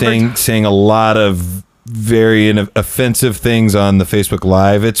nipples covered. Saying a lot of very offensive things on the Facebook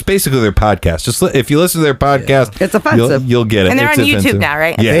Live. It's basically their podcast. Just if you listen to their podcast, it's offensive. You'll get it. And they're it's on offensive. YouTube now,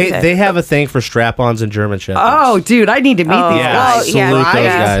 right? Yeah, they have a thing for strap-ons and German shepherds. Oh, dude, I need to meet these guys. Salute those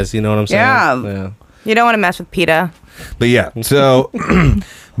guys. You know what I'm saying? Yeah. You don't want to mess with PETA. But yeah, so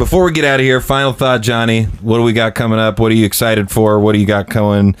before we get out of here, final thought, Johnny. What do we got coming up? What are you excited for? What do you got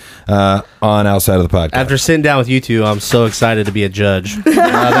going on outside of the podcast? After sitting down with you two, I'm so excited to be a judge.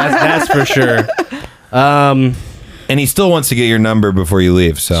 That's for sure. And he still wants to get your number before you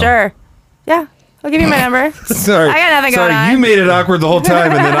leave. So Sure. Yeah. I'll give you my number. Sorry, I got nothing going on. You made it awkward the whole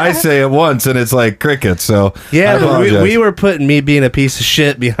time, and then I say it once, and it's like crickets. So Yeah, but we were putting me being a piece of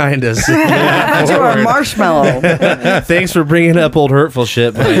shit behind us. You are a marshmallow. Thanks for bringing up old hurtful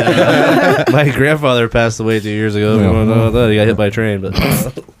shit. My grandfather passed away 2 years ago. He got hit by a train. But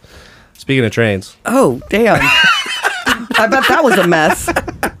speaking of trains, Oh, damn. I bet that was a mess.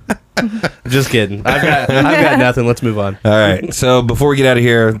 just kidding. I've got nothing. Let's move on. All right. So before we get out of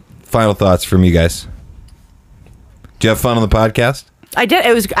here, final thoughts from you guys. Did you have fun on the podcast? I did.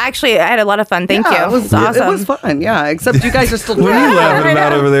 It was actually, I had a lot of fun. Thank you. It was awesome. It was fun. Yeah, except you guys are still What are you laughing I about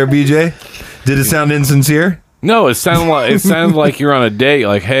know. over there, BJ? Did it sound insincere? No, it sounded like you're on a date.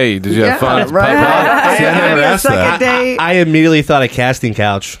 Like, hey, did you have fun? Right. See, I never Maybe a asked second that. date. I immediately thought a casting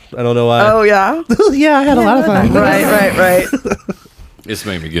couch. I don't know why. Oh, yeah. yeah, I had a lot of fun. Right. This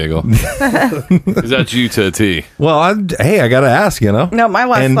made me giggle. Is that you to a T? Well, hey, I got to ask, you know? No, my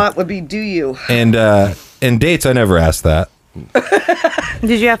last And- thought would be, do you? And dates, I never asked that.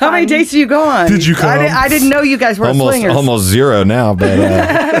 Did you have fun? How many dates do you go on? Did you come? I didn't know you guys were swingers. Almost zero now,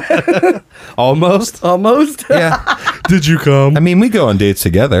 but Almost. Almost? yeah. Did you come? I mean, we go on dates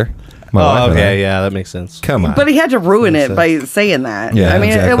together. My wife Oh, and I. okay. Yeah, that makes sense. Come on. But he had to ruin it by saying that. Yeah, I mean,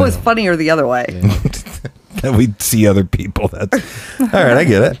 exactly. it was funnier the other way. That we see other people. That's all right. I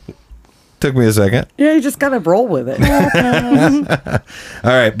get it. Took me a second. Yeah, you just got to roll with it.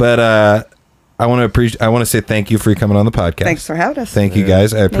 All right, but I want to appreciate. I want to say thank you for coming on the podcast. Thanks for having us. Thank you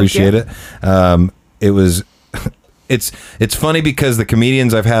guys. I appreciate it. It was. It's funny because the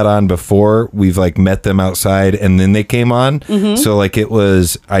comedians I've had on before, we've like met them outside and then they came on. So like it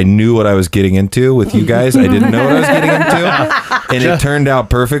was, I knew what I was getting into with you guys. I didn't know what I was getting into, and it turned out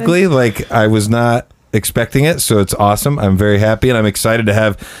perfectly. Like I was not expecting it, so it's awesome. I'm very happy, and I'm excited to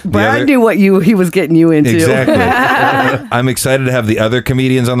have the Brad other. knew what he was getting you into. Exactly. I'm excited to have the other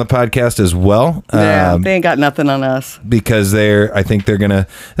comedians on the podcast as well. Yeah, they ain't got nothing on us. Because I think they're gonna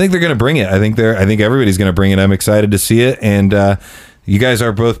bring it. I think everybody's gonna bring it. I'm excited to see it, and you guys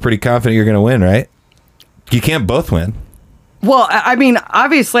are both pretty confident you're gonna win, right? You can't both win. Well, I mean,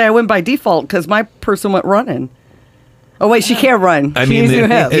 obviously, I went by default because my person went running. Oh wait, she can't run. I She mean, needs new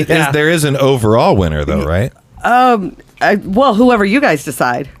hips. there is an overall winner, though, right? Well, whoever you guys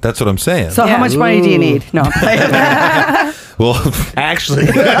decide. That's what I'm saying. So, how much money do you need? No, well, Actually,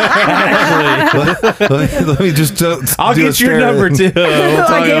 let me just. I'll do a get your stare- number too.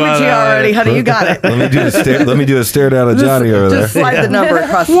 I gave it to you already, honey. You got it. Let me do a stare down at Johnny over there. Just slide the number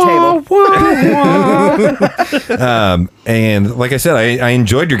across the table. And like I said, I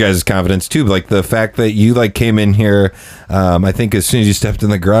enjoyed your guys' confidence too. Like the fact that you like came in here. I think as soon as you stepped in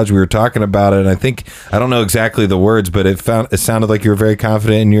the garage, we were talking about it. And I don't know exactly the words, but it sounded like you were very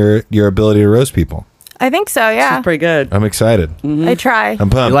confident in your ability to roast people. I think so, yeah. Pretty good. I'm excited. I try. I'm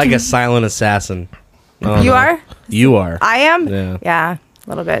pumped. You're like a silent assassin. You are? You are. I am? Yeah. A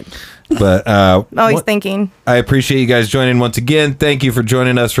little bit. But Always thinking. I appreciate you guys joining once again. Thank you for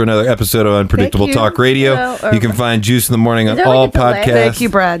joining us for another episode of Unpredictable Thank you. Talk Radio. Well, You can find Juice in the Morning on there all like a delay? podcasts. Thank you,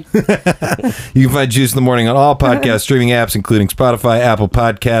 Brad. You can find Juice in the Morning on all podcast streaming apps, including Spotify, Apple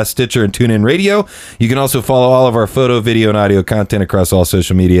Podcasts, Stitcher, and TuneIn Radio. You can also follow all of our photo, video, and audio content across all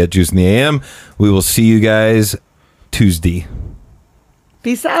social media at Juice in the AM. We will see you guys Tuesday.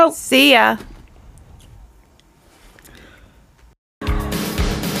 Peace out. See ya.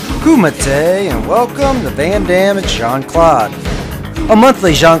 Kumite, and welcome to Van Damme and Jean-Claude, a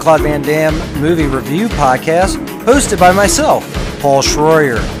monthly Jean-Claude Van Damme movie review podcast hosted by myself, Paul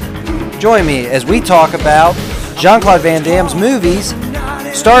Schroyer. Join me as we talk about Jean-Claude Van Damme's movies,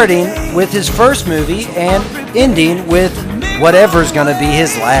 starting with his first movie and ending with whatever's going to be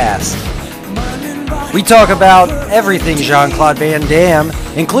his last. We talk about everything Jean-Claude Van Damme,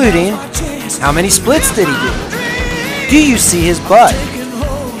 including how many splits did he do? Do you see his butt?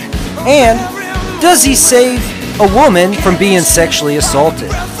 And does he save a woman from being sexually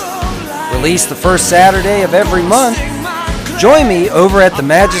assaulted? Released the first Saturday of every month. Join me over at the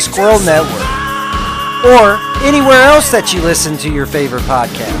Magic Squirrel Network or anywhere else that you listen to your favorite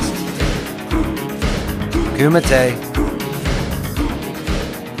podcast. Kumite.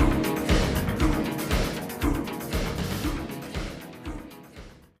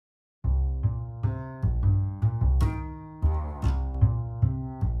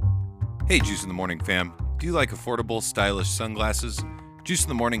 Hey, Juice in the Morning fam. Do you like affordable, stylish sunglasses? Juice in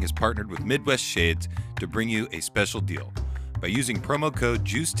the Morning has partnered with Midwest Shades to bring you a special deal. By using promo code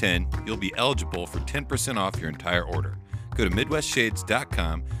JUICE10, you'll be eligible for 10% off your entire order. Go to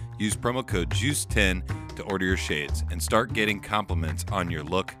MidwestShades.com, use promo code JUICE10 to order your shades, and start getting compliments on your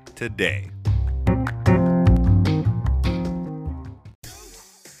look today.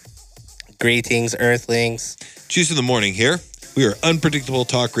 Greetings, Earthlings. Juice in the Morning here. We are unpredictable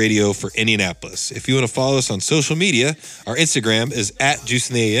talk radio for Indianapolis. If you want to follow us on social media, our Instagram is @Juice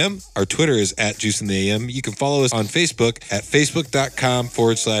in the AM. Our Twitter is @Juice in the AM. You can follow us on Facebook at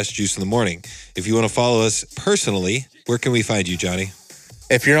facebook.com/Juice in the Morning. If you want to follow us personally, where can we find you, Johnny?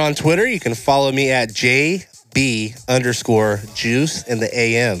 If you're on Twitter, you can follow me at JB_Juice in the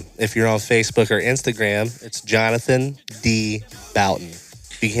AM. If you're on Facebook or Instagram, it's Jonathan D. Boughton.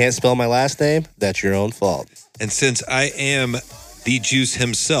 If you can't spell my last name, that's your own fault. And since I am the Juice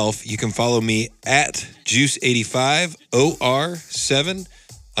himself, you can follow me at Juice85OR7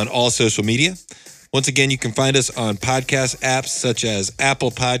 on all social media. Once again, you can find us on podcast apps such as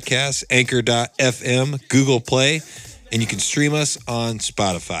Apple Podcasts, Anchor.fm, Google Play, and you can stream us on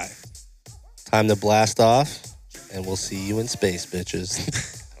Spotify. Time to blast off, and we'll see you in space, bitches.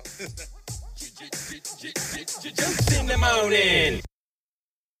 In the morning.